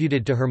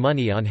contributed to her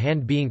money on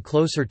hand being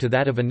closer to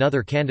that of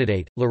another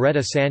candidate,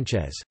 Loretta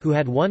Sanchez, who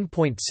had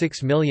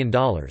 $1.6 million.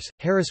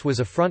 Harris was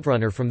a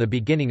frontrunner from the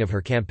beginning of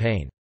her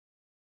campaign.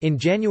 In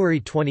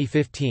January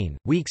 2015,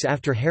 weeks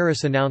after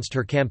Harris announced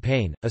her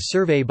campaign, a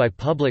survey by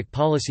Public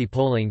Policy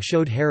Polling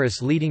showed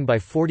Harris leading by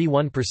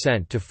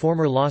 41% to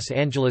former Los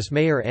Angeles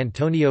Mayor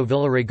Antonio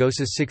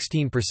Villaraigosa's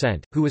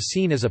 16%, who was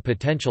seen as a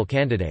potential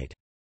candidate.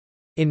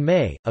 In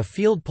May, a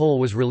field poll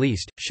was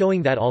released,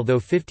 showing that although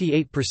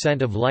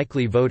 58% of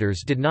likely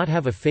voters did not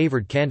have a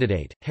favored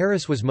candidate,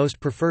 Harris was most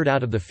preferred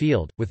out of the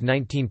field, with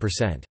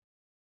 19%.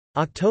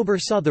 October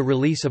saw the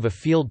release of a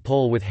field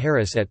poll with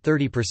Harris at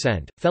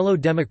 30%, fellow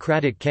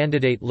Democratic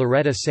candidate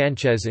Loretta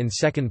Sanchez in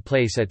second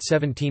place at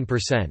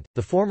 17%,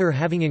 the former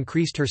having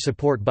increased her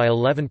support by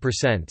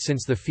 11%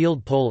 since the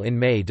field poll in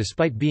May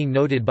despite being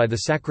noted by the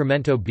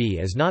Sacramento Bee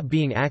as not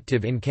being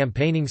active in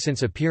campaigning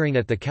since appearing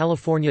at the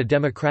California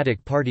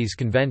Democratic Party's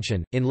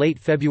convention. In late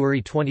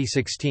February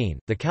 2016,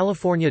 the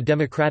California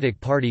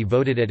Democratic Party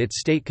voted at its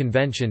state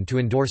convention to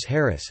endorse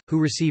Harris, who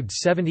received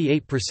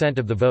 78%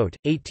 of the vote,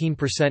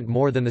 18%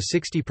 more than the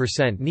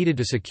 60% needed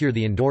to secure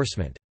the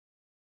endorsement.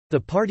 The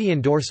party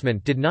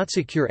endorsement did not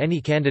secure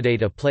any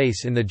candidate a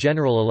place in the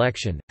general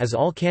election, as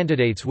all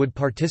candidates would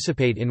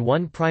participate in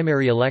one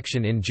primary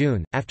election in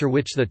June, after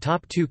which the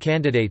top two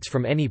candidates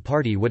from any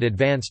party would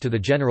advance to the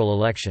general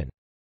election.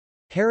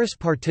 Harris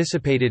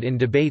participated in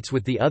debates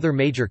with the other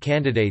major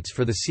candidates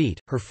for the seat,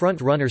 her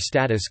front-runner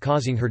status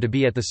causing her to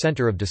be at the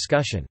center of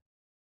discussion.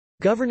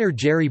 Governor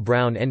Jerry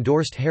Brown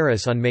endorsed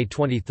Harris on May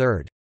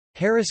 23.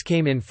 Harris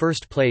came in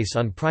first place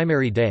on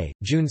primary day,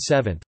 June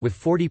 7, with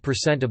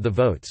 40% of the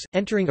votes,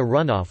 entering a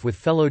runoff with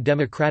fellow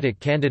Democratic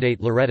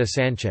candidate Loretta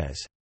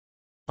Sanchez.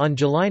 On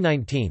July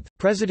 19,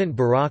 President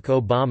Barack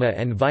Obama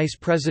and Vice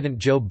President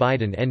Joe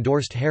Biden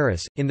endorsed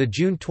Harris. In the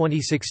June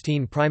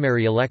 2016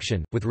 primary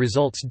election, with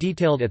results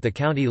detailed at the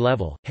county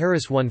level,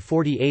 Harris won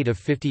 48 of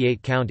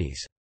 58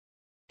 counties.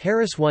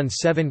 Harris won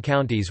 7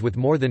 counties with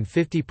more than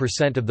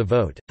 50% of the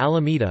vote: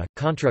 Alameda,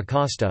 Contra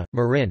Costa,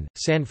 Marin,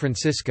 San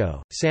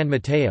Francisco, San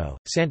Mateo,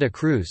 Santa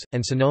Cruz,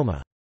 and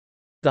Sonoma.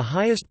 The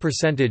highest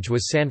percentage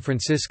was San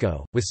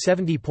Francisco, with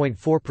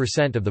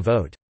 70.4% of the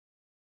vote.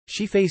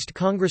 She faced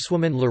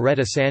Congresswoman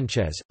Loretta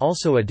Sanchez,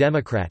 also a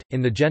Democrat,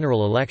 in the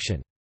general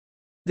election.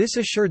 This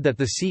assured that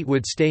the seat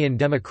would stay in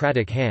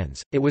Democratic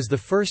hands. It was the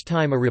first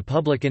time a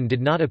Republican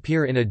did not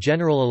appear in a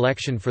general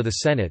election for the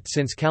Senate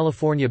since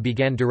California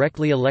began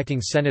directly electing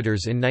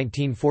senators in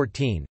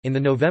 1914. In the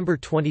November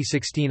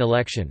 2016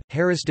 election,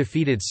 Harris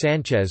defeated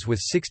Sanchez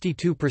with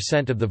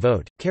 62% of the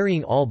vote,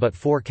 carrying all but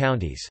 4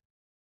 counties.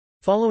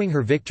 Following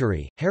her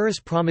victory,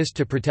 Harris promised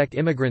to protect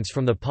immigrants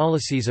from the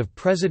policies of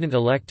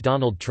President-elect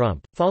Donald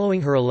Trump.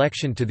 Following her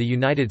election to the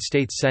United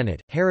States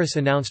Senate, Harris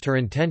announced her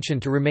intention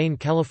to remain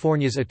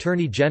California's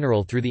Attorney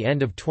General through the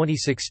end of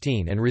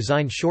 2016 and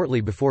resigned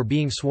shortly before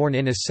being sworn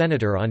in as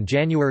senator on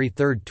January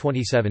 3,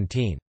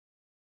 2017.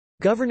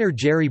 Governor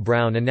Jerry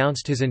Brown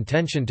announced his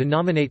intention to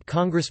nominate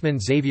Congressman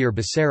Xavier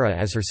Becerra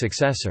as her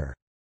successor.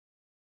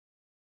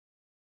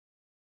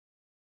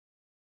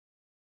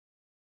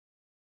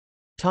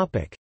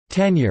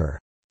 Tenure.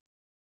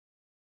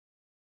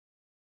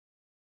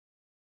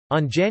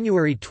 On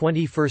January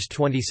 21,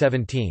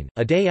 2017,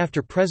 a day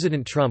after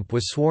President Trump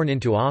was sworn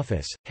into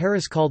office,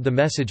 Harris called the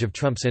message of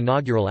Trump's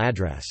inaugural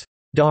address,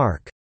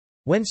 "dark,"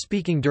 when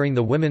speaking during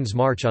the Women's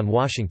March on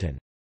Washington.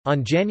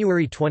 On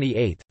January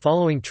 28,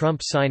 following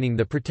Trump signing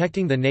the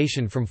Protecting the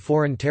Nation from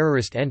Foreign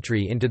Terrorist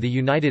Entry into the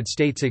United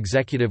States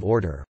Executive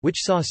Order, which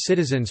saw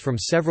citizens from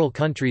several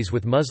countries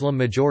with Muslim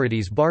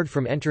majorities barred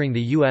from entering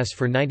the U.S.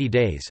 for 90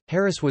 days,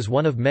 Harris was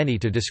one of many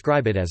to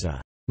describe it as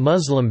a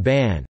Muslim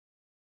ban.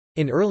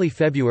 In early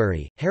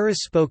February, Harris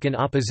spoke in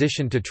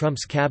opposition to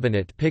Trump's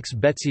cabinet picks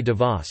Betsy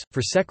DeVos,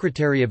 for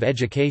Secretary of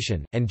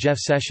Education, and Jeff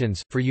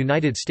Sessions, for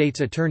United States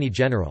Attorney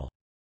General.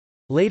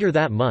 Later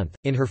that month,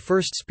 in her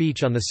first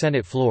speech on the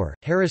Senate floor,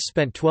 Harris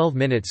spent 12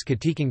 minutes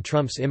critiquing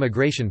Trump's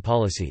immigration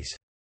policies.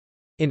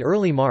 In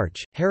early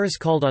March, Harris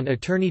called on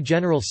Attorney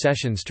General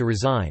Sessions to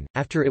resign,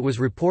 after it was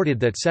reported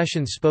that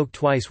Sessions spoke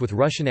twice with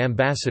Russian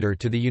ambassador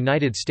to the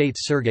United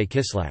States Sergei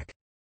Kislyak.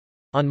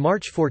 On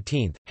March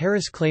 14,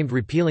 Harris claimed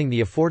repealing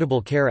the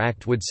Affordable Care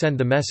Act would send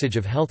the message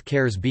of health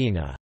care's being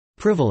a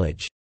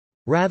privilege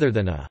rather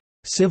than a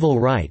civil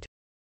right.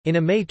 In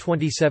a May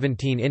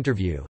 2017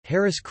 interview,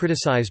 Harris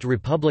criticized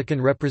Republican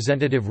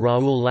Representative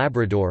Raul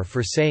Labrador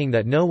for saying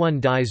that no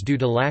one dies due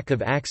to lack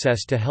of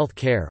access to health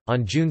care.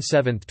 On June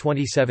 7,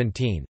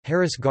 2017,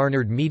 Harris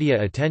garnered media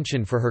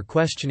attention for her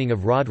questioning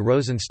of Rod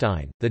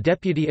Rosenstein, the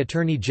Deputy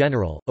Attorney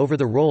General, over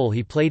the role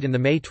he played in the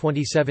May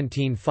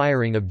 2017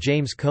 firing of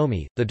James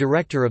Comey, the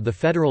director of the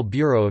Federal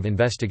Bureau of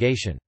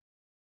Investigation.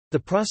 The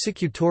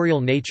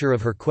prosecutorial nature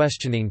of her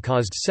questioning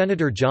caused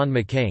Senator John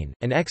McCain,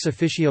 an ex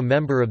officio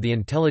member of the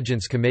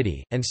Intelligence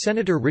Committee, and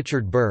Senator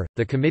Richard Burr,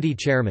 the committee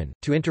chairman,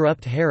 to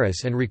interrupt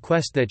Harris and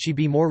request that she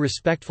be more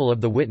respectful of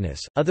the witness.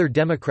 Other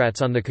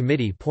Democrats on the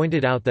committee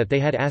pointed out that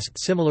they had asked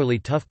similarly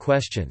tough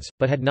questions,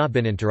 but had not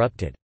been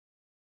interrupted.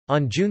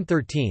 On June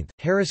 13,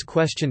 Harris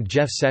questioned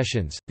Jeff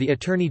Sessions, the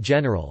Attorney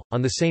General,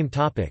 on the same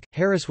topic.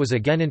 Harris was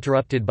again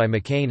interrupted by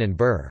McCain and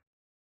Burr.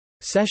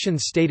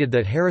 Sessions stated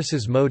that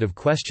Harris's mode of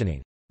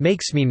questioning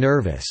makes me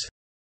nervous,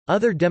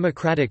 Other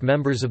Democratic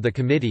members of the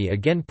committee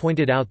again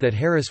pointed out that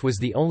Harris was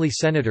the only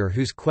senator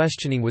whose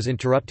questioning was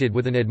interrupted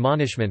with an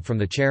admonishment from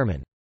the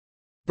chairman.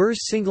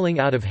 Burr's singling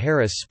out of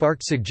Harris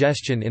sparked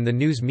suggestion in the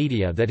news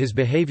media that his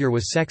behavior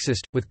was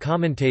sexist, with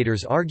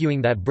commentators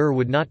arguing that Burr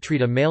would not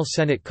treat a male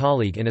Senate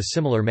colleague in a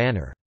similar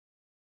manner.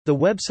 The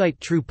website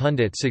True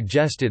Pundit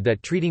suggested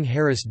that treating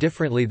Harris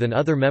differently than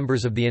other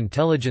members of the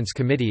Intelligence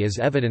Committee is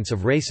evidence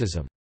of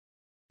racism.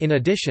 In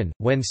addition,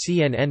 when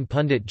CNN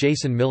pundit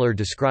Jason Miller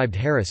described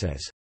Harris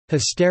as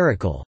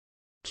hysterical,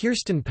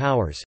 Kirsten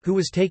Powers, who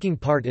was taking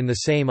part in the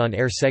same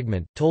on-air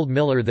segment, told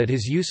Miller that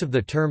his use of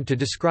the term to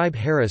describe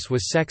Harris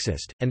was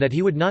sexist, and that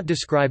he would not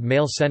describe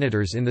male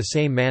senators in the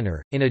same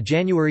manner. In a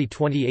January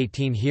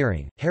 2018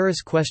 hearing,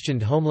 Harris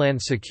questioned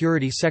Homeland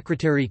Security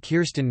Secretary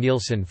Kirsten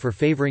Nielsen for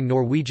favoring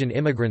Norwegian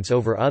immigrants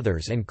over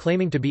others and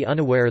claiming to be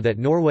unaware that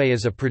Norway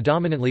is a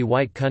predominantly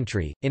white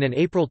country. In an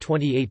April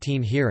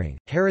 2018 hearing,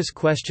 Harris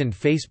questioned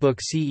Facebook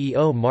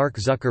CEO Mark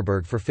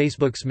Zuckerberg for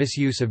Facebook's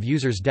misuse of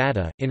users'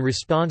 data. In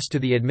response to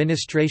the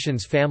administration's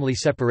family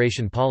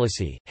separation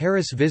policy,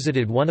 Harris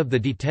visited one of the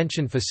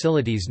detention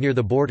facilities near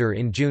the border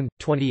in June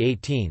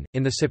 2018.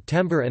 In the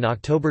September and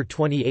October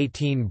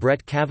 2018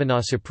 Brett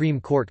Kavanaugh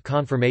Supreme Court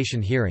confirmation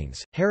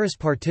hearings, Harris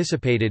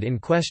participated in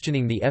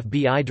questioning the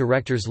FBI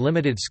director's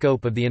limited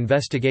scope of the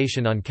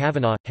investigation on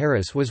Kavanaugh.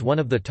 Harris was one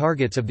of the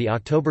targets of the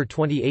October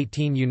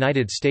 2018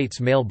 United States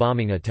mail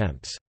bombing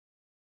attempts.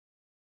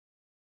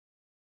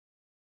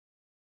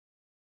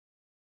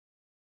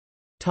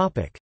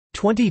 Topic: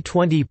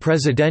 2020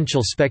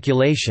 presidential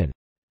speculation.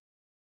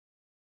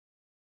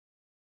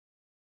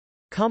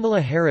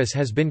 Kamala Harris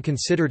has been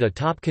considered a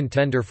top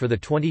contender for the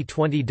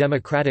 2020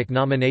 Democratic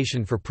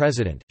nomination for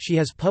president. She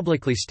has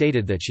publicly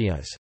stated that she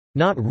is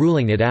not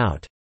ruling it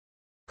out.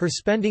 Her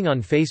spending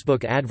on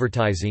Facebook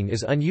advertising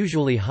is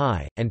unusually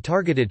high, and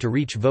targeted to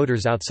reach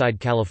voters outside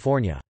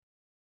California.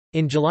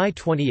 In July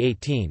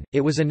 2018,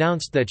 it was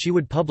announced that she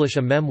would publish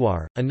a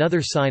memoir,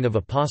 another sign of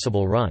a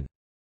possible run.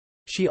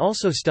 She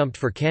also stumped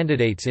for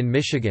candidates in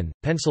Michigan,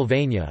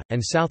 Pennsylvania,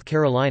 and South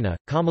Carolina.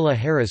 Kamala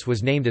Harris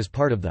was named as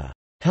part of the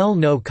Hell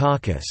No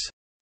Caucus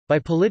by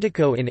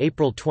Politico in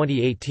April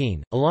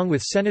 2018, along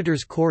with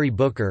Senators Cory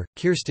Booker,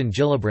 Kirsten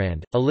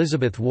Gillibrand,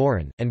 Elizabeth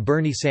Warren, and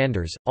Bernie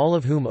Sanders, all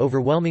of whom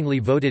overwhelmingly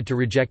voted to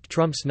reject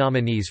Trump's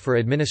nominees for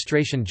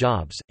administration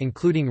jobs,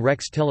 including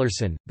Rex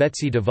Tillerson,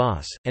 Betsy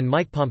DeVos, and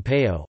Mike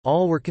Pompeo.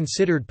 All were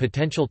considered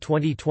potential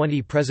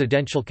 2020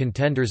 presidential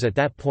contenders at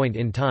that point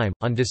in time.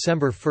 On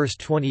December 1,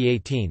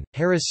 2018,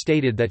 Harris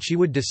stated that she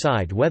would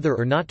decide whether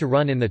or not to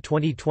run in the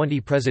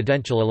 2020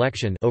 presidential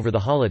election over the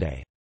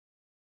holiday.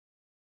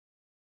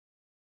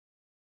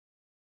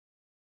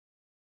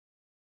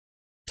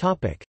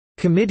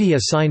 Committee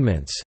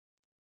assignments.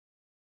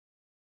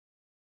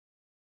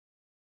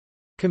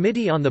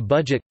 Committee on the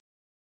Budget,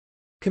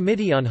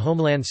 Committee on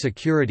Homeland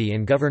Security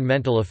and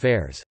Governmental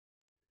Affairs,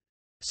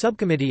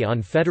 Subcommittee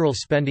on Federal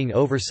Spending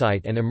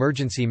Oversight and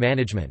Emergency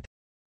Management,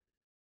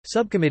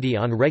 Subcommittee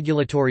on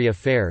Regulatory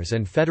Affairs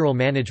and Federal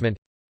Management,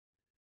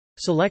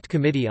 Select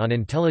Committee on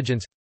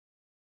Intelligence,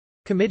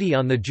 Committee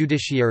on the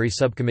Judiciary,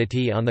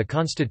 Subcommittee on the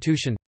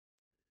Constitution,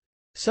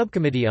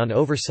 Subcommittee on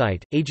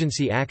Oversight,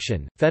 Agency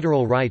Action,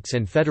 Federal Rights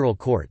and Federal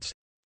Courts,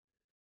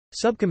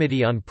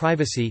 Subcommittee on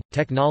Privacy,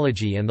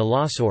 Technology and the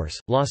Law Source,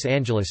 Los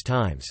Angeles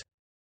Times.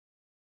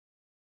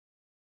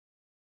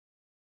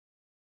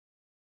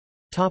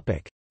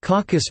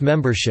 Caucus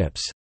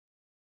memberships.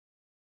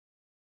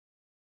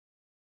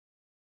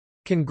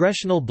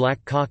 Congressional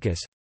Black Caucus,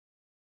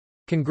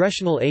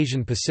 Congressional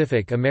Asian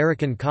Pacific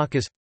American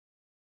Caucus,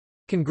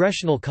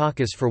 Congressional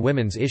Caucus for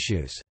Women's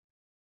Issues.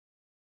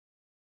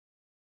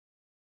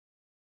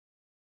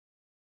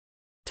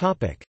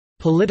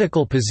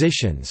 Political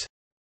positions.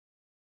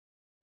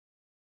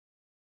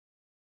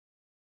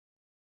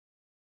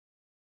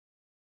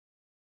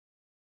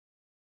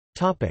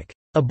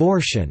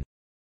 Abortion.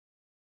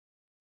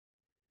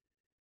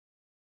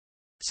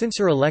 Since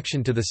her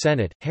election to the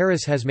Senate,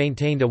 Harris has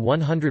maintained a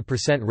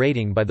 100%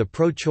 rating by the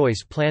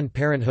pro-choice Planned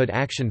Parenthood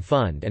Action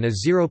Fund and a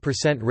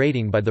 0%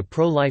 rating by the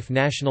pro-life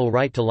National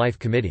Right to Life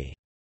Committee.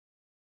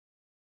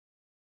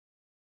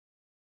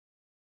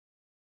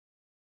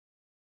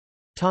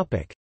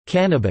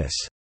 Cannabis.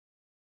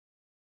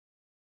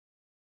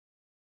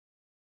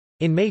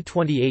 In May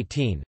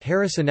 2018,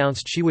 Harris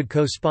announced she would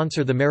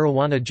co-sponsor the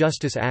Marijuana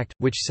Justice Act,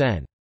 which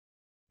Sen.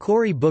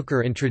 Cory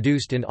Booker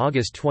introduced in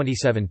August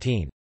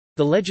 2017.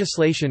 The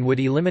legislation would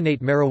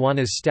eliminate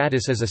marijuana's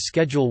status as a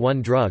Schedule I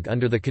drug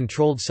under the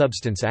Controlled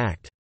Substance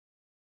Act.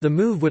 The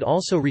move would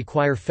also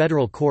require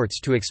federal courts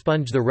to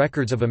expunge the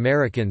records of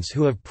Americans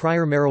who have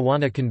prior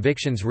marijuana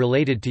convictions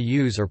related to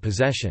use or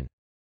possession.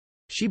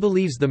 She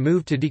believes the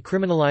move to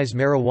decriminalize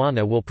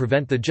marijuana will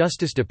prevent the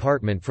Justice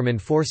Department from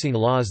enforcing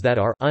laws that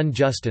are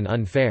unjust and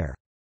unfair.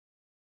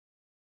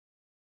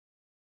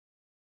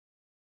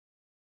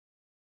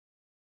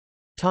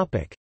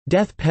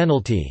 Death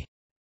penalty.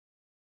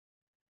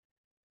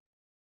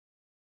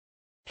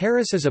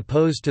 Harris is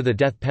opposed to the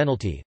death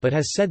penalty, but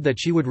has said that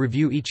she would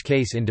review each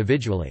case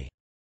individually.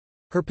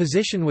 Her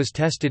position was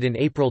tested in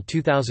April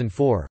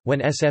 2004, when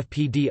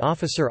SFPD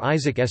officer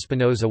Isaac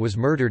Espinoza was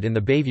murdered in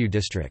the Bayview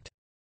district.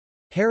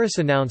 Harris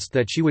announced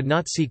that she would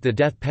not seek the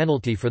death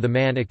penalty for the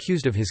man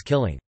accused of his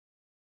killing.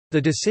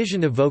 The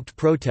decision evoked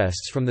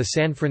protests from the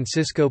San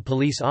Francisco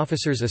Police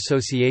Officers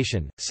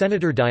Association,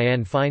 Senator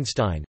Dianne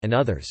Feinstein, and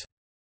others.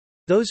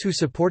 Those who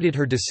supported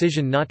her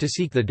decision not to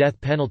seek the death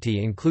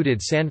penalty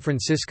included San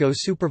Francisco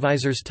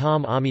supervisors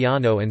Tom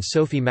Amiano and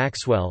Sophie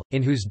Maxwell,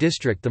 in whose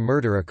district the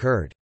murder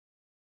occurred.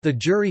 The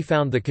jury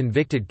found the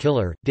convicted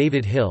killer,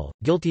 David Hill,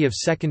 guilty of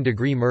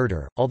second-degree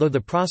murder, although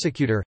the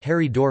prosecutor,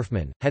 Harry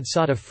Dorfman, had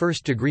sought a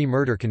first-degree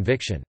murder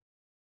conviction.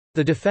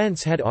 The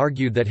defense had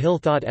argued that Hill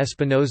thought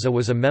Espinoza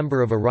was a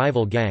member of a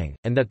rival gang,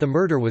 and that the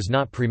murder was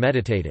not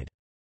premeditated.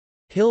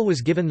 Hill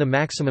was given the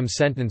maximum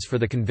sentence for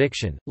the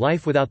conviction,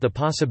 life without the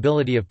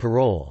possibility of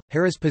parole.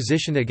 Harris'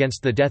 position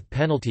against the death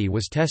penalty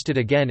was tested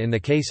again in the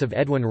case of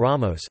Edwin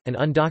Ramos, an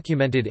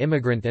undocumented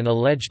immigrant and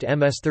alleged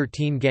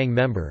MS-13 gang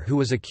member who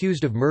was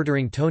accused of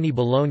murdering Tony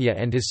Bologna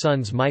and his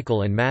sons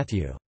Michael and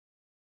Matthew.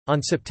 On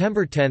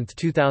September 10,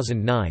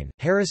 2009,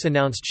 Harris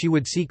announced she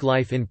would seek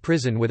life in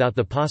prison without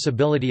the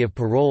possibility of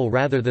parole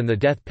rather than the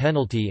death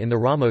penalty in the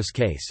Ramos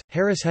case.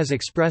 Harris has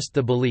expressed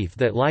the belief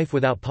that life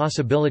without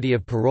possibility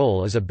of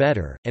parole is a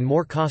better, and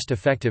more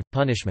cost-effective,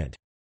 punishment.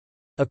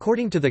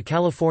 According to the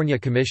California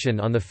Commission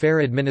on the Fair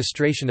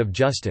Administration of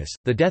Justice,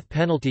 the death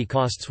penalty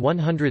costs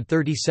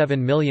 $137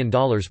 million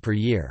per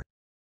year.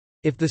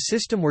 If the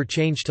system were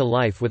changed to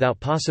life without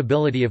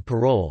possibility of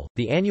parole,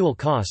 the annual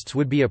costs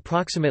would be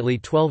approximately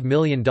 $12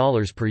 million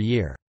per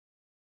year.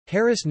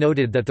 Harris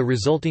noted that the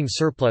resulting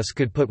surplus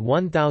could put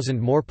 1,000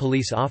 more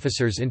police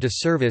officers into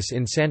service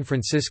in San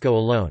Francisco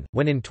alone.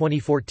 When in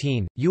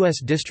 2014,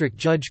 U.S. District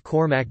Judge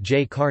Cormac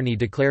J. Carney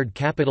declared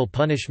capital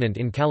punishment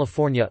in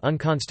California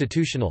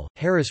unconstitutional,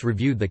 Harris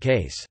reviewed the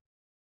case.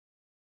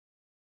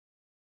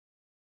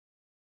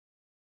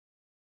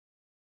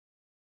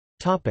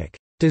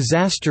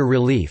 Disaster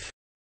relief.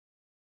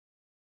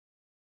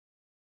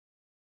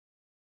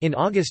 In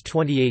August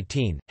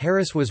 2018,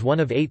 Harris was one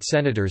of 8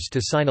 senators to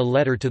sign a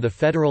letter to the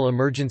Federal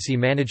Emergency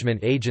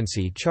Management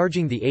Agency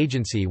charging the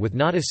agency with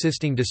not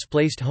assisting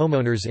displaced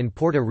homeowners in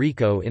Puerto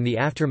Rico in the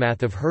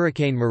aftermath of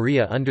Hurricane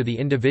Maria under the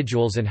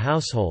Individuals and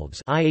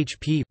Households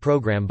 (IHP)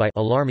 program by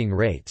alarming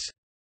rates.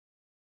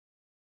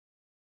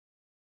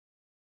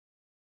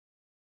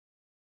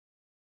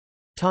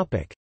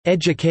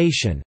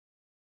 Education.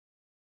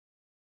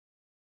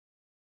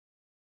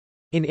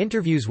 In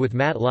interviews with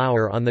Matt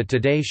Lauer on the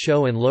Today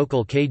Show and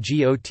local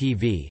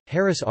KGO-TV,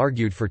 Harris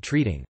argued for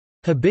treating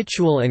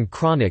habitual and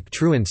chronic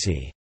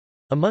truancy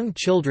among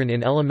children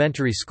in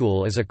elementary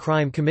school as a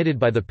crime committed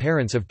by the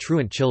parents of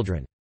truant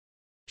children.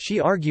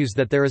 She argues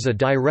that there is a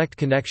direct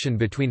connection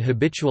between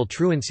habitual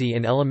truancy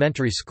in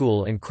elementary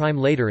school and crime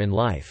later in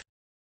life.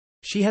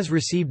 She has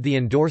received the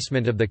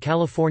endorsement of the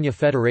California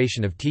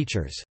Federation of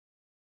Teachers.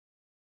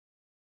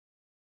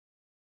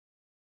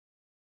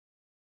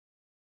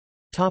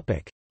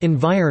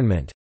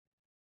 Environment.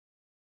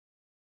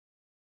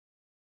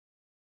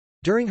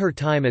 During her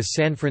time as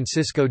San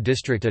Francisco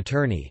District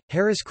Attorney,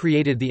 Harris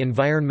created the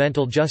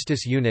Environmental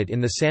Justice Unit in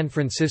the San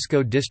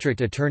Francisco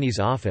District Attorney's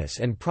Office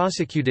and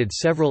prosecuted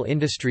several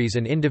industries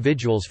and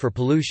individuals for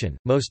pollution,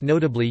 most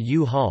notably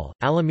U-Haul,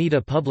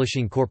 Alameda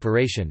Publishing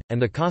Corporation,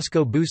 and the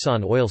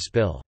Costco-Busan oil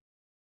spill.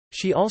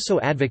 She also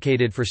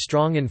advocated for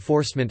strong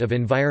enforcement of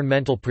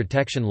environmental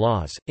protection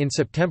laws. In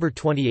September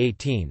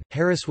 2018,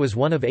 Harris was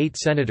one of 8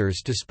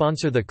 senators to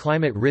sponsor the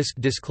Climate Risk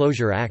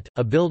Disclosure Act,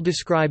 a bill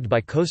described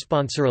by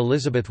co-sponsor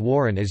Elizabeth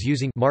Warren as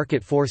using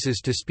market forces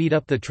to speed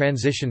up the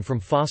transition from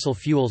fossil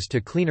fuels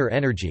to cleaner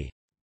energy,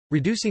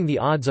 reducing the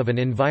odds of an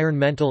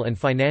environmental and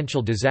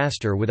financial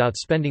disaster without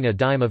spending a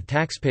dime of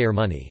taxpayer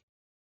money.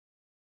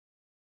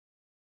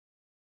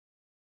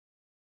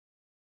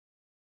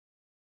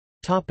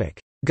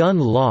 Gun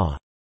law.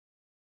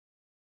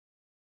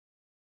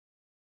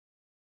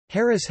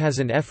 Harris has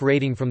an F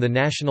rating from the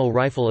National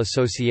Rifle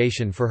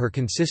Association for her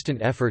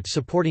consistent efforts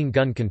supporting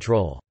gun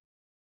control.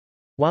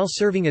 While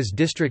serving as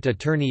district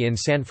attorney in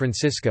San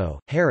Francisco,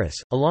 Harris,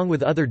 along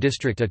with other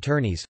district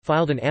attorneys,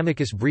 filed an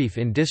amicus brief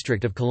in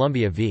District of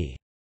Columbia v.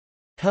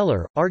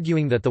 Heller,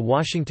 arguing that the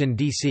Washington,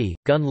 D.C.,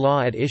 gun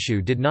law at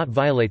issue did not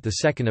violate the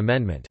Second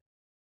Amendment.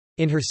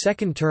 In her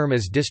second term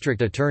as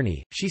district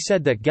attorney, she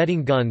said that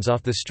getting guns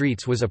off the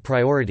streets was a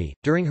priority.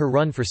 During her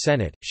run for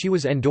Senate, she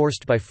was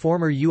endorsed by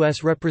former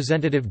U.S.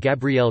 Representative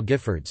Gabrielle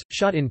Giffords,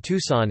 shot in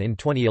Tucson in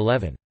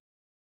 2011.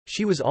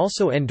 She was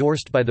also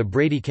endorsed by the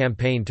Brady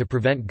campaign to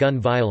prevent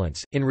gun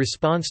violence. In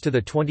response to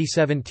the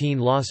 2017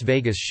 Las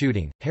Vegas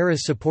shooting,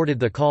 Harris supported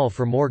the call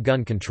for more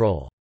gun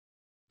control.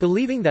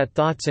 Believing that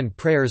thoughts and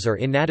prayers are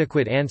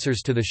inadequate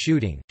answers to the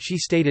shooting, she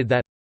stated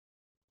that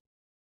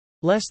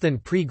less than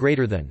pre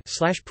greater than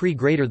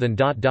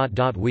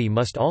we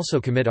must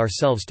also commit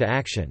ourselves to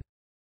action.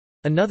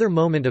 Another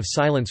moment of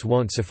silence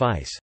won't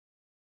suffice.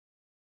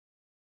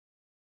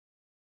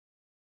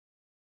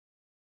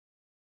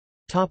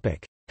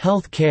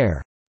 Health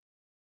care.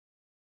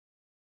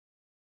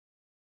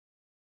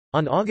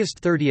 On August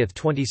 30,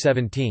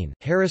 2017,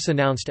 Harris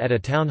announced at a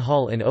town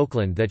hall in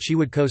Oakland that she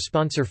would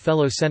co-sponsor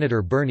fellow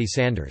Senator Bernie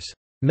Sanders'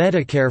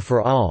 Medicare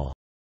for All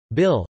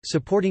bill,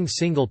 supporting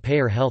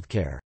single-payer health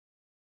care.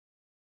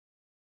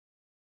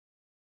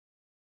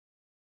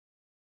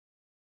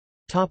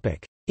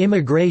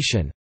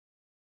 Immigration.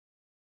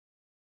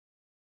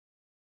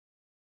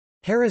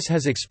 Harris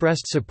has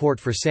expressed support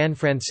for San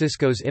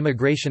Francisco's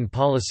immigration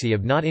policy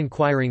of not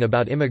inquiring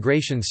about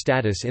immigration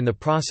status in the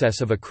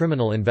process of a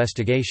criminal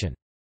investigation.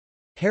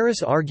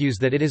 Harris argues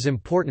that it is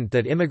important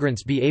that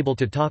immigrants be able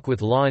to talk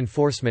with law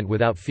enforcement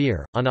without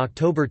fear. On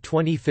October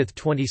 25,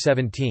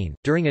 2017,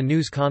 during a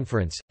news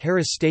conference,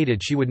 Harris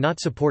stated she would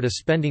not support a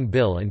spending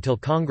bill until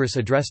Congress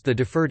addressed the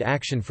Deferred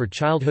Action for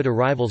Childhood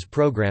Arrivals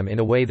program in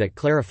a way that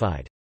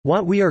clarified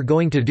what we are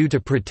going to do to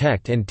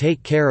protect and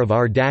take care of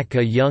our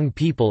DACA young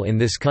people in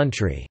this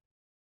country.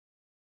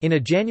 In a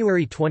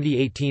January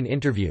 2018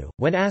 interview,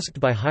 when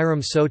asked by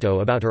Hiram Soto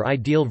about her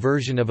ideal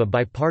version of a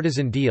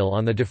bipartisan deal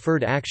on the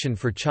Deferred Action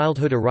for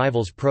Childhood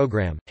Arrivals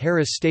program,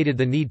 Harris stated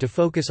the need to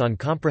focus on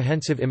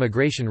comprehensive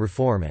immigration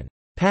reform and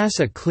pass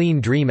a Clean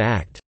Dream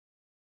Act.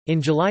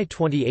 In July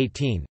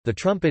 2018, the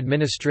Trump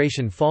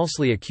administration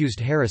falsely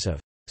accused Harris of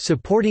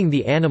supporting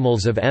the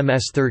animals of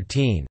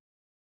MS-13.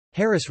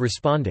 Harris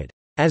responded,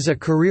 "As a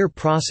career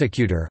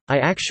prosecutor, I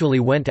actually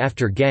went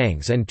after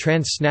gangs and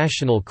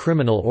transnational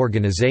criminal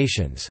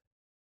organizations.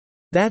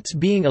 That's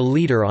being a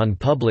leader on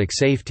public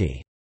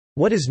safety.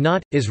 What is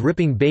not, is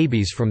ripping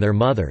babies from their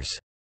mothers."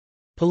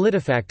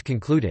 PolitiFact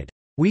concluded,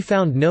 "We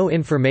found no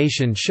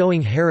information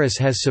showing Harris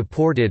has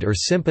supported or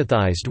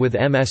sympathized with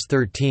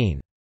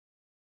MS-13.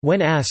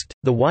 When asked,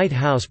 the White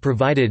House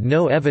provided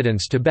no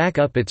evidence to back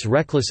up its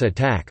reckless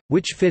attack,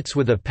 which fits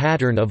with a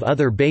pattern of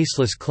other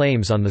baseless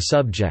claims on the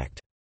subject."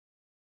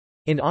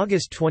 In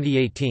August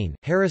 2018,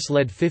 Harris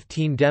led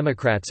 15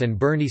 Democrats and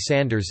Bernie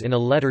Sanders in a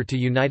letter to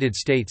United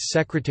States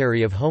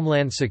Secretary of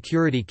Homeland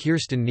Security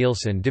Kirstjen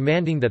Nielsen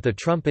demanding that the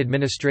Trump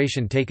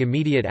administration take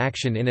immediate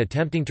action in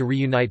attempting to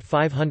reunite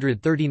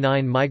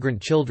 539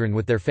 migrant children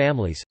with their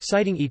families,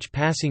 citing each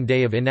passing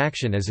day of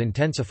inaction as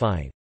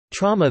intensifying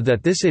trauma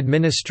that this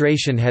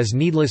administration has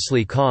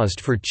needlessly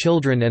caused for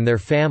children and their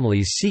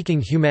families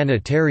seeking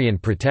humanitarian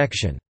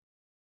protection.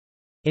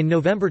 In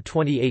November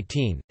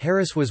 2018,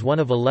 Harris was one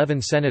of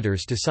 11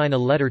 senators to sign a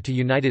letter to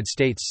United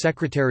States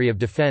Secretary of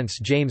Defense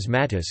James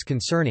Mattis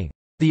concerning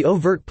the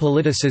overt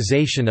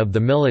politicization of the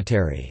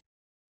military.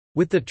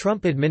 With the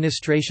Trump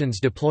administration's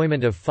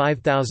deployment of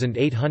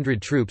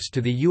 5,800 troops to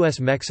the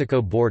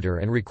U.S.-Mexico border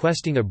and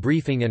requesting a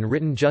briefing and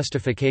written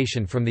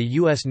justification from the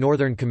U.S.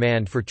 Northern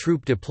Command for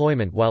troop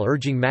deployment while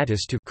urging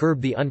Mattis to curb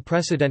the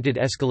unprecedented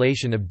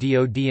escalation of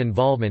DoD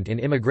involvement in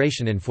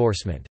immigration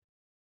enforcement.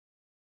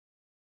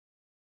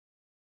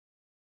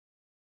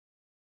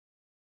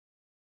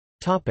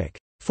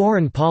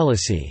 Foreign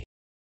policy.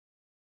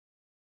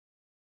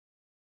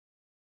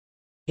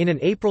 In an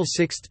April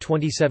 6,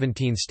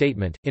 2017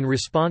 statement, in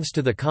response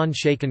to the Khan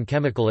Shaykhun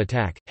chemical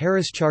attack,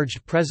 Harris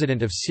charged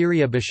President of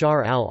Syria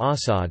Bashar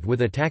al-Assad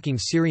with attacking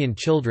Syrian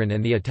children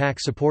and the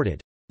attack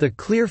supported the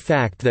clear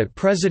fact that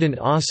President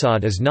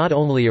Assad is not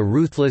only a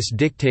ruthless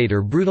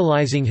dictator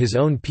brutalizing his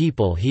own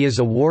people, he is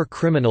a war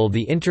criminal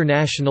the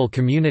international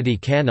community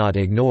cannot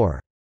ignore.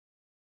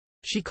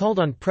 She called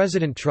on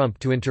President Trump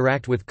to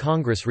interact with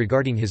Congress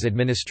regarding his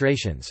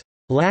administration's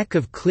lack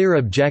of clear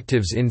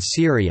objectives in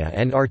Syria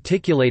and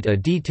articulate a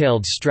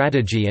detailed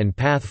strategy and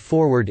path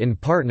forward in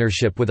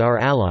partnership with our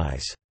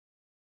allies.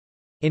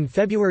 In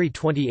February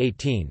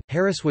 2018,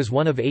 Harris was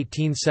one of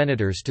 18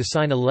 senators to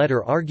sign a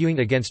letter arguing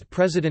against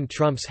President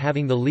Trump's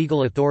having the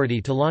legal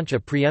authority to launch a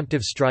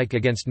preemptive strike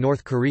against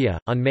North Korea.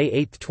 On May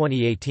 8,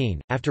 2018,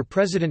 after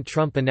President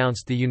Trump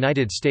announced the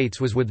United States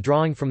was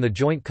withdrawing from the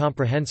Joint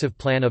Comprehensive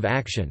Plan of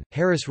Action,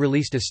 Harris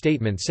released a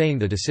statement saying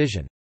the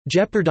decision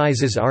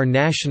jeopardizes our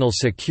national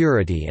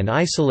security and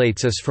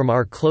isolates us from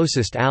our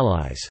closest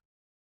allies.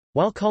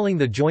 While calling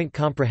the Joint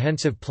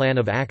Comprehensive Plan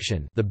of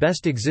Action the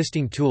best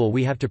existing tool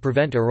we have to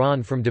prevent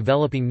Iran from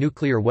developing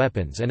nuclear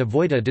weapons and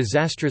avoid a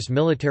disastrous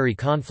military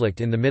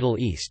conflict in the Middle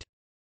East.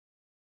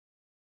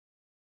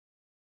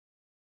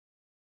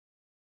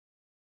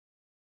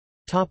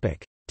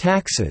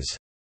 Taxes.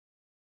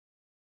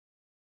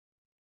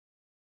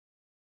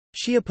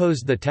 She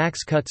opposed the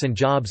Tax Cuts and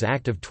Jobs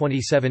Act of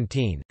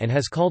 2017, and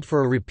has called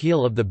for a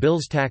repeal of the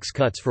bill's tax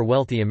cuts for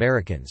wealthy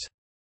Americans.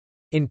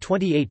 In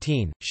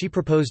 2018, she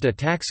proposed a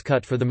tax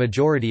cut for the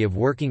majority of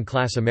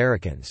working-class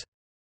Americans.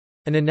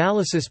 An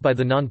analysis by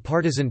the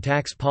Nonpartisan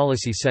Tax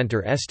Policy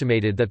Center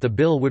estimated that the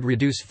bill would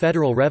reduce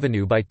federal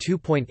revenue by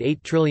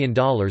 $2.8 trillion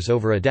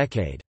over a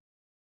decade.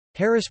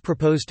 Harris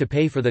proposed to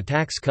pay for the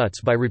tax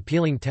cuts by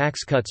repealing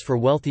tax cuts for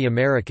wealthy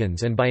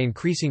Americans and by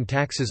increasing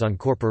taxes on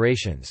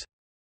corporations.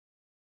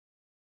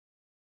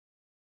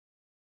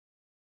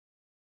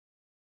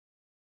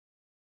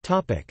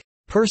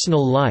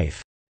 Personal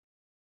life.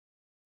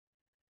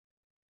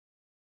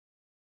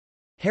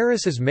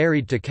 Harris is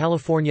married to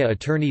California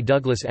attorney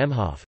Douglas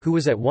Emhoff, who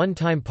was at one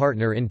time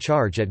partner in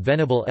charge at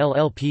Venable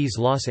LLP's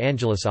Los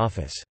Angeles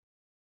office.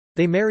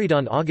 They married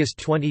on August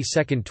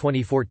 22,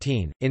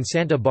 2014, in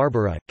Santa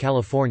Barbara,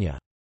 California.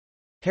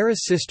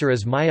 Harris' sister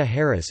is Maya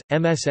Harris,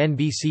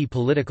 MSNBC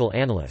political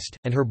analyst,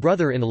 and her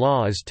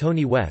brother-in-law is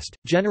Tony West,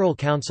 general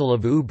counsel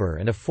of Uber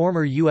and a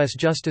former U.S.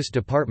 Justice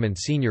Department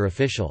senior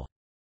official.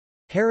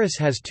 Harris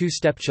has 2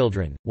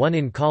 stepchildren, one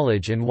in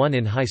college and one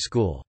in high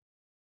school.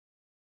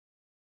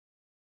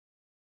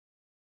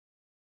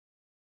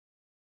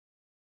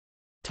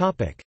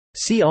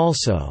 See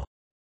also: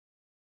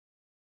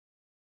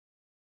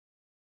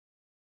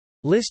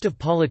 List of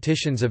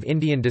politicians of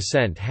Indian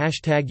descent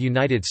 #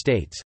 United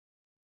States,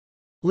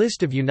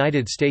 List of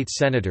United States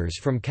Senators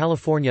from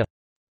California,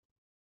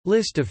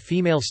 List of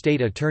female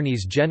state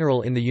attorneys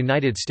general in the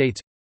United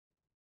States,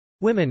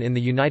 Women in the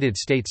United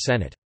States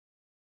Senate.